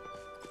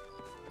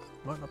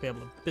 Might not be able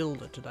to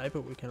build it today,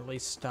 but we can at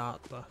least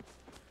start the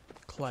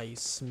clay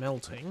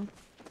smelting.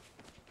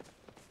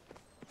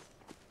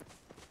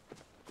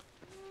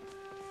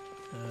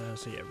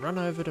 So yeah, run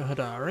over to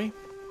Hadari.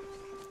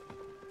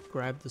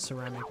 Grab the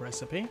ceramic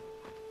recipe.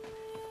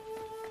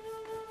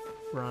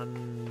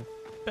 Run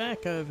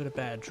back over to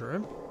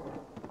Badger.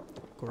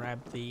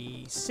 Grab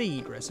the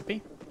seed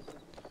recipe.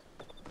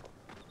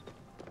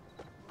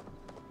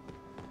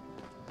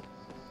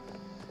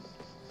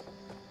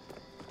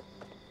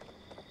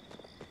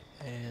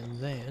 And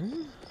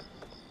then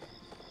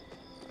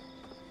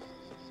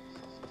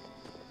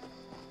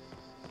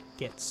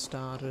get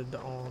started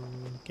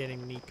on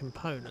getting the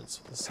components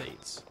of the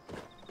seeds.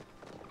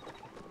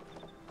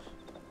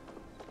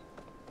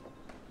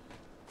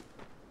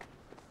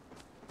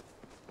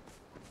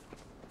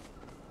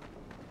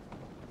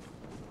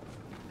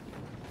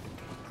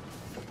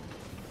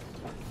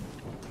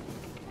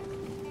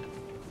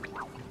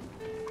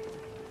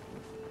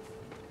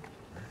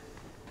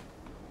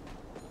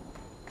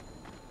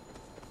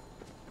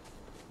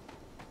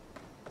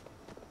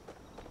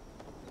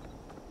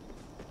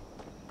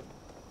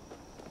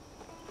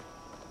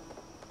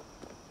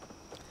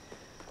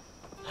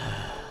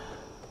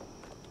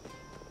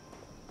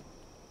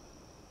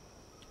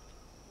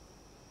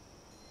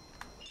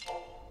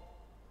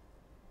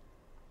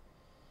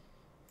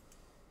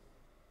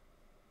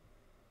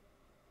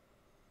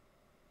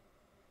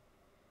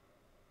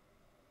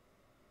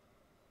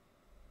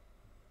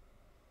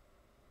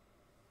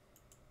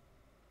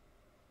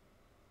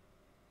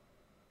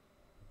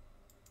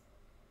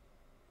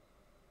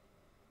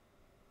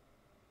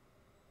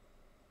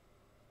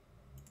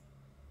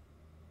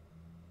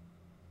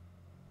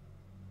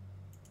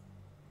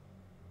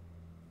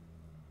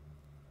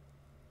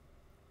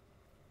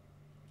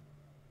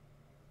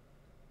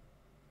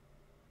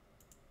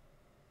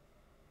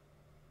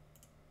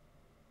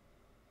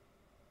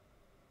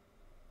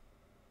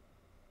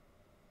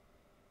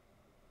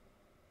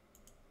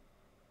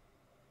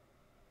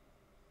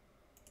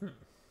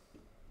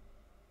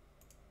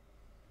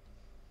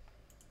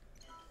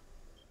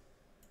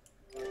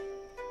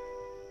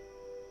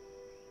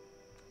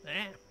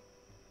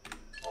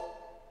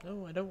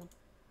 No, I don't want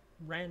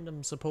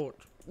random support.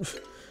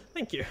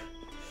 Thank you.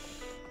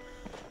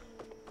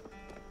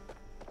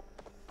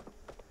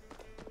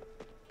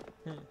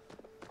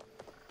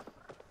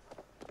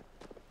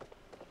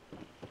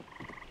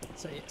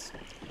 So yes,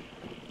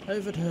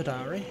 over to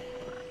Hadari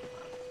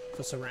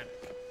for ceramic.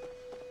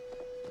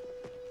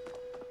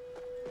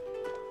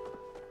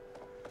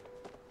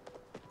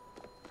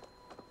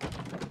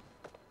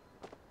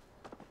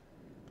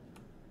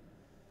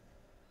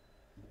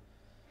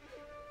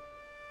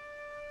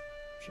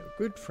 Your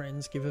good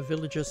friends give a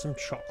villager some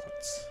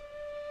chocolates.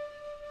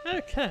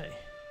 Okay.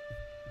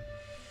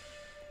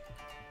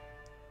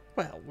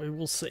 Well, we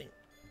will see.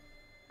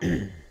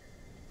 I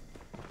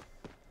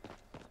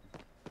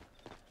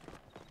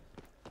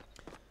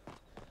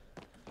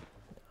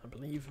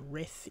believe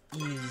Reth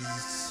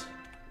is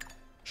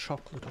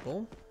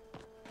chocolatable.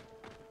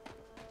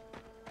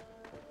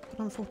 But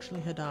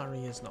unfortunately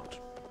Hadari is not.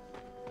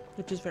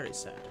 Which is very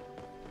sad.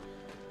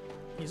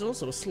 He's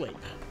also asleep.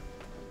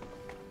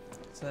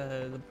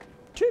 So the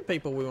two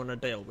people we want to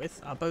deal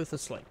with are both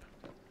asleep.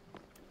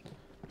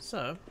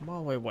 So,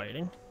 while we're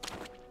waiting...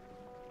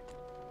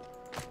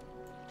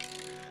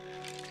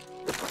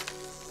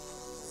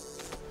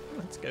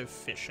 let's go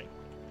fishing.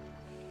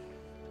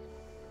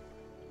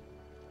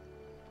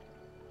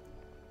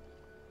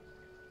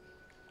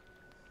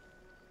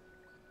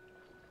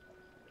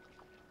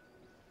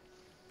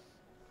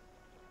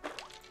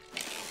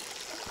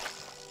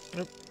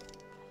 Nope.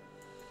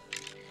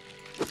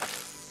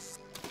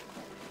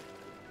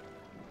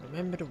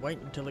 Remember to wait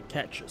until it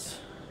catches.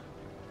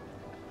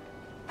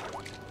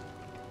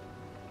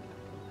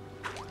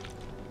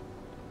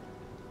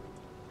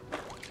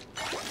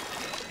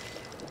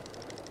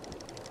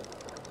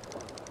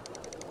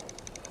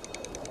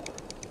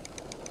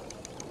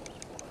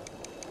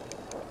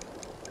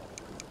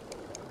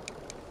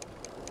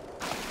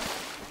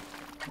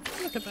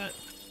 Look at that.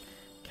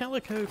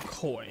 Calico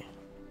Koi.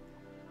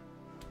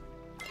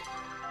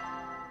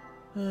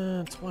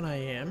 It's 1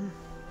 AM.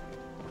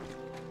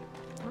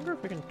 I wonder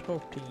if we can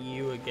talk to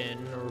you again,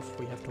 or if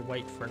we have to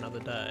wait for another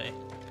day.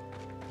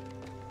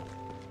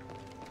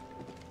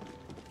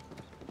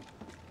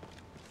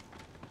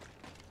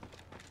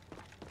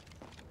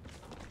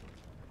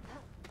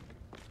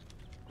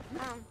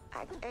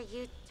 Are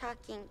you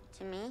talking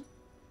to me?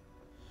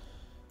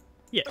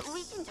 Yes.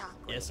 We can talk.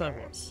 Yes, I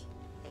was.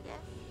 I guess.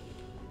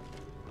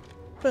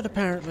 But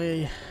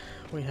apparently,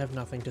 we have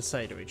nothing to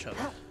say to each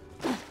other.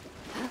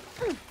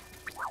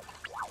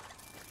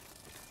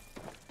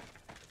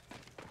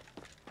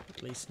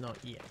 At least not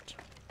yet.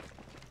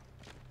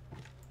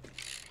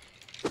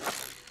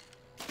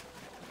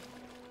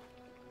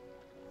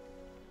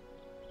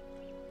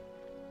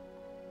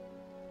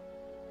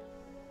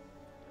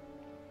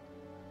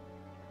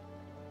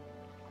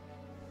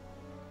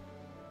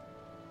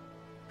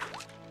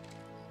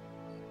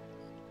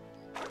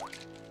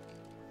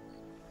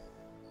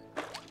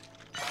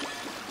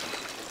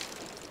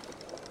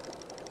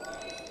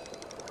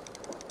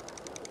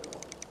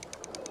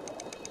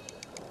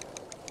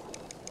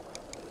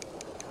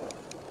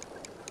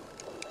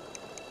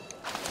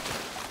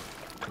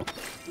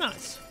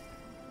 Nice.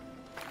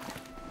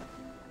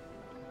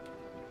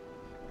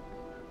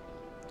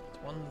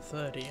 It's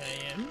 1:30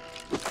 AM.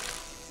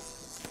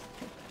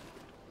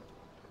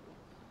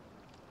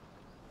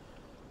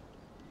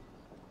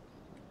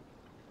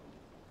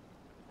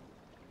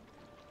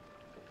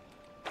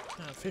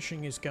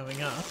 Fishing is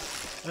going up.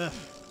 Ugh.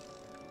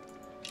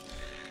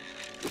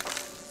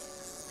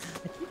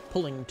 I keep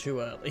pulling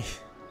too early.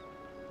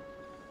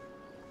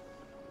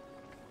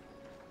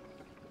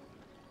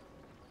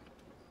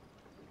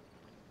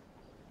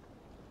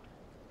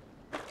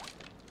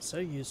 So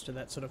used to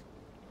that sort of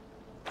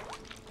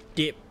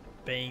dip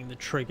being the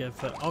trigger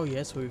for, oh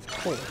yes, we've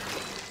caught.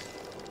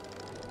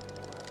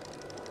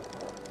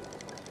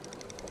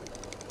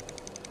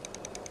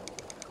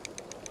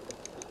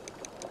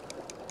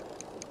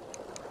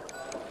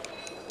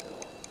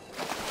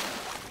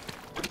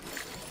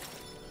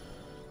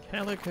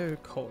 Calico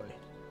Koi.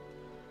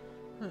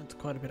 That's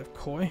quite a bit of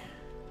koi.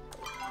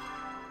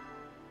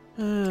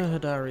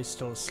 Hadari's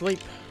still asleep.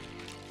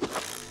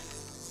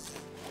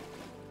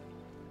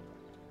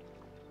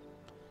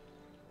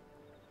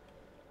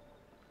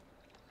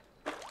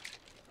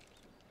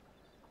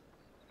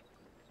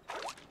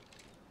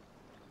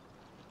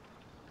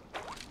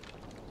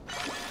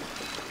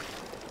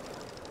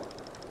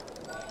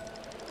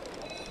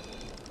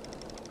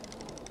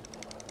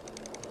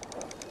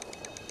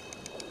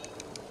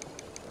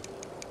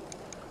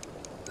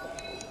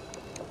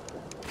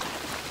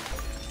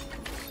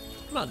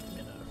 Mud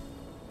minnow.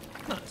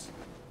 Nice.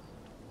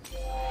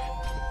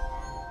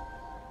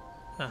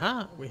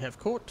 Aha, we have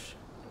caught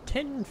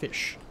 10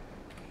 fish.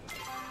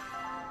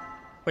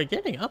 We're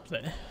getting up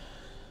there.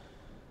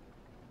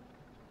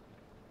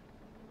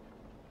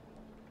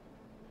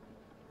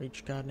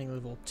 Reach gardening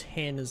level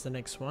 10 is the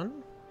next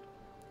one.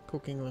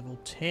 Cooking level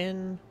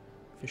 10.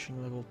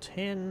 Fishing level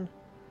 10.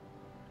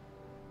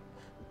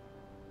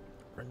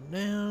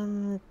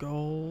 Renown,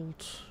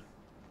 gold.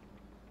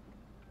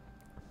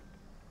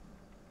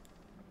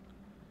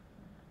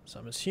 So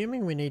I'm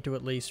assuming we need to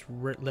at least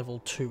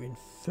level 2 in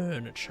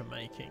furniture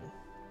making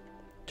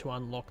to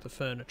unlock the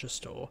furniture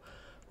store,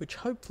 which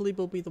hopefully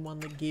will be the one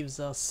that gives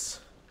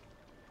us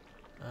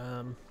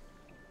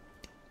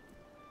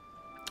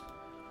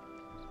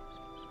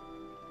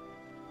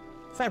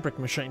fabric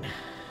machine.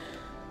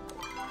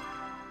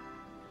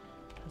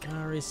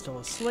 Atari's still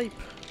asleep.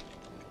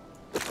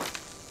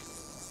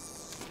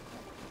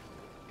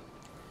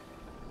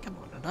 Come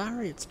on,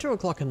 Atari, it's 2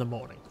 o'clock in the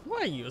morning. Why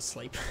are you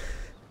asleep?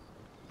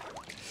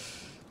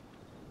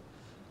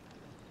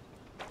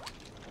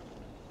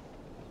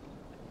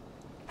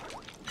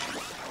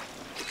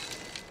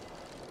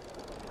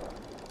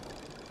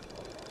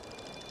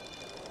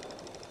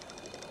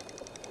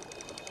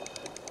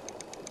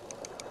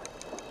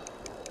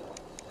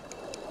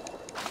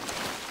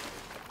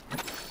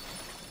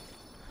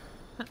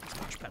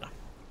 That's much better.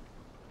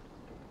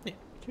 Yeah,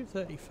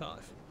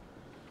 2:35.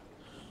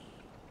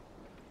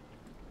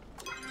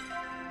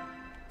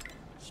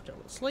 Still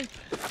asleep.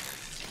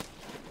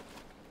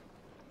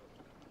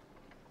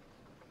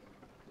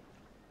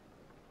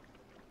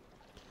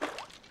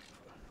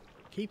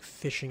 Keep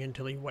fishing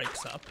until he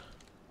wakes up.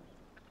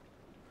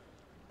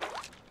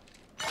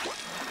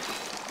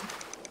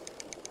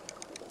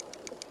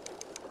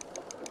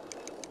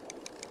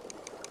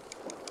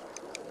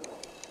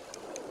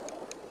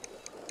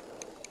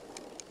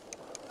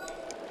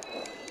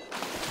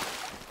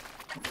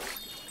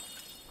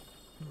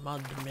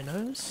 Mud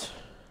minnows.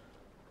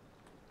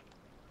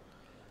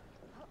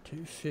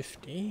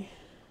 250.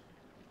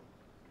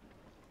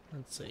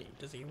 Let's see,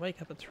 does he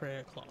wake up at 3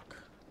 o'clock?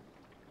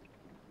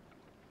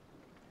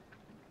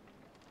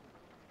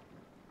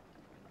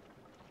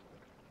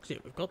 See,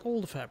 we've got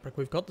all the fabric,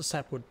 we've got the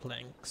sapwood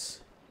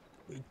planks.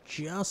 We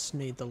just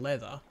need the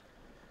leather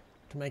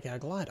to make our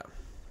glider.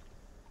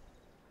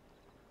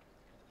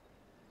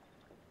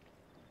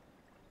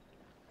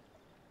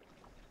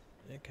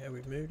 Okay,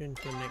 we've moved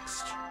into the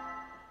next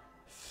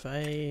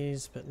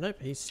phase, but nope,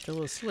 he's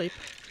still asleep.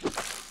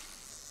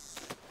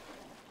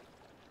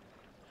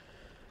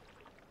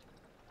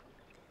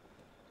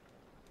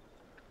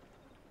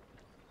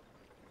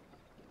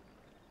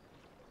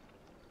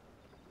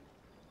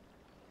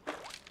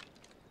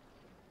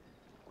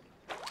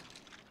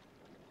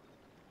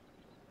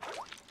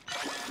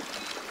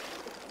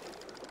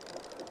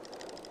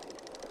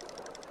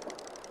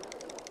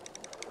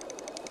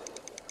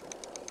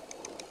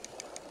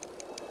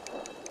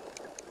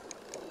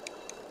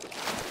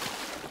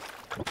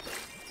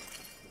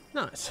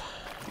 Nice.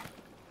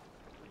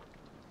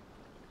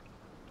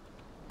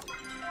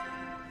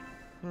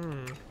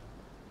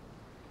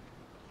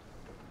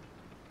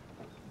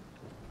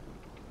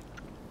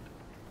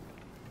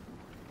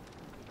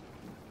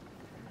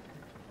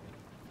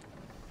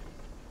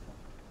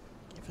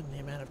 Given the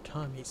amount of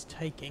time he's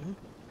taking.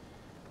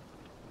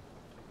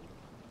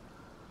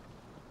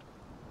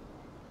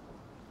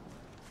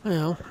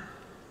 Well,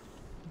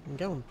 we can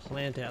go and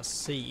plant our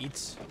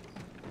seeds.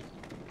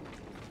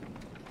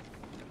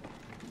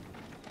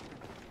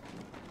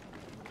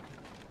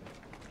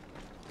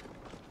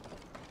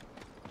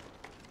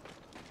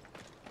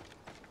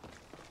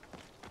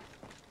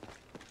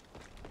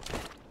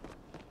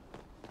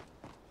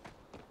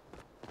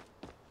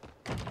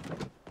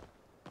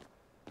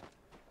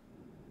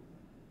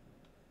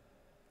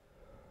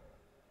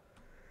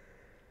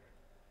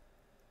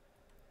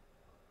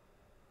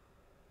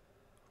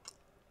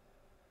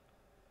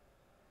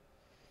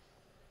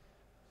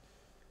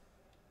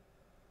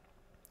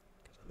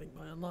 I think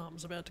my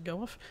alarm's about to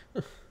go off.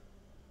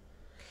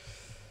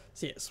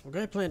 So yes, we'll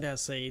go plant our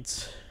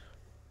seeds,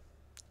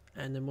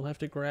 and then we'll have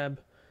to grab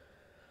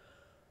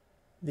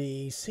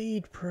the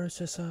seed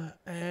processor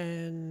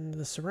and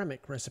the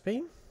ceramic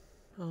recipe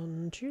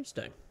on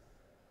Tuesday.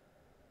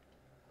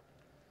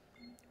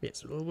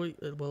 Yes, we'll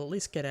at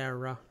least get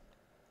our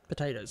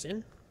potatoes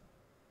in.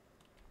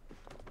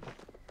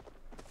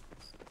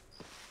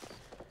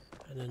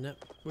 And then that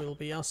will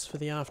be us for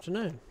the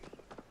afternoon.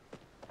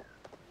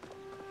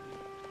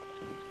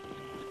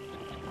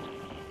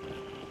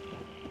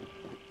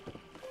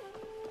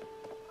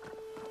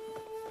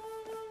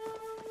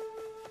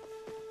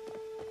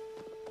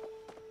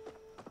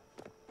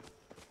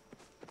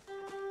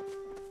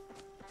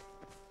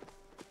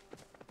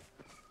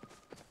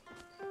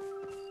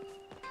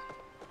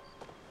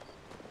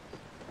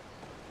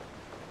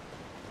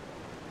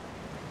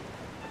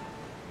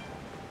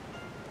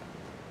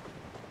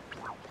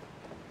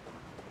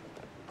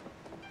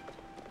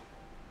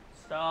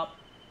 Stop.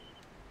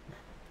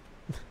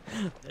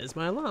 There's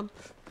my alarm.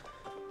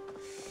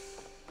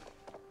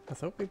 I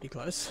thought we'd be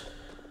close.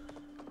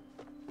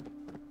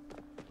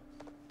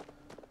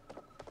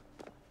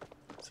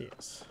 So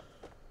yes,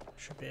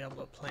 should be able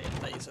to plant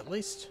these at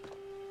least.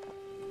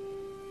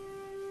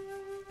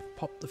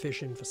 Pop the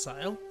fish in for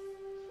sale.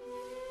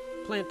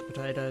 Plant the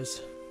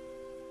potatoes.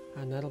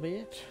 And that'll be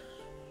it.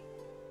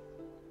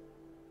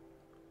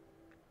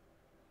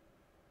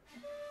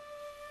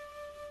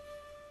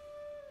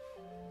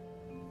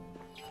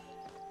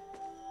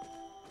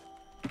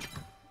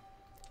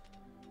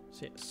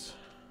 Yes.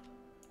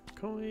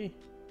 koi,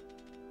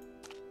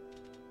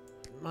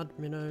 mud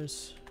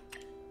minnows.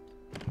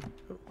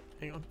 Oh,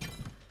 hang on.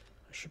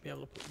 I should be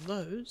able to put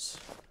those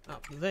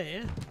up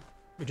there,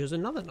 which is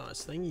another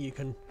nice thing you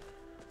can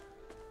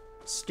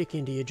stick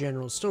into your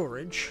general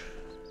storage,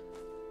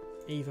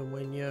 even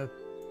when you're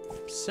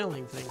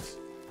selling things.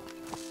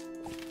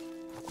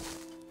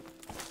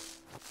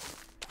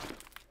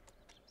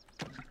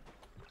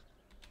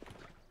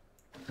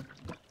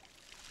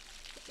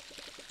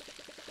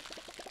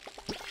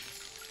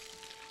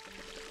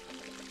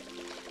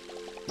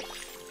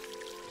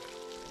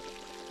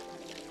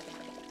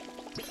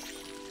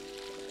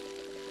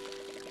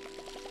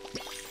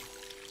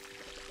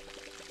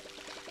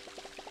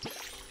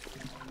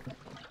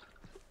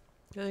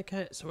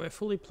 Okay, so we're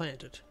fully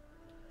planted.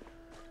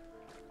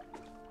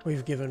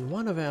 We've given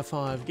one of our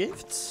 5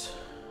 gifts.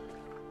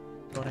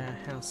 Got our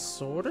house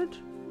sorted.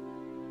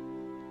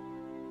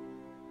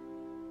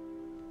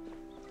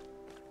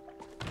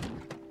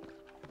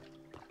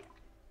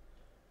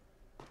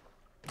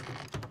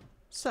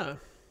 So,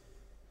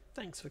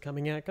 thanks for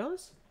coming out,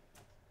 guys.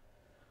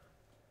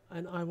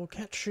 And I will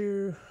catch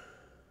you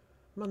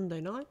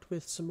Monday night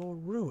with some more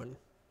Ruin.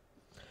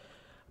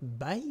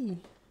 Bye!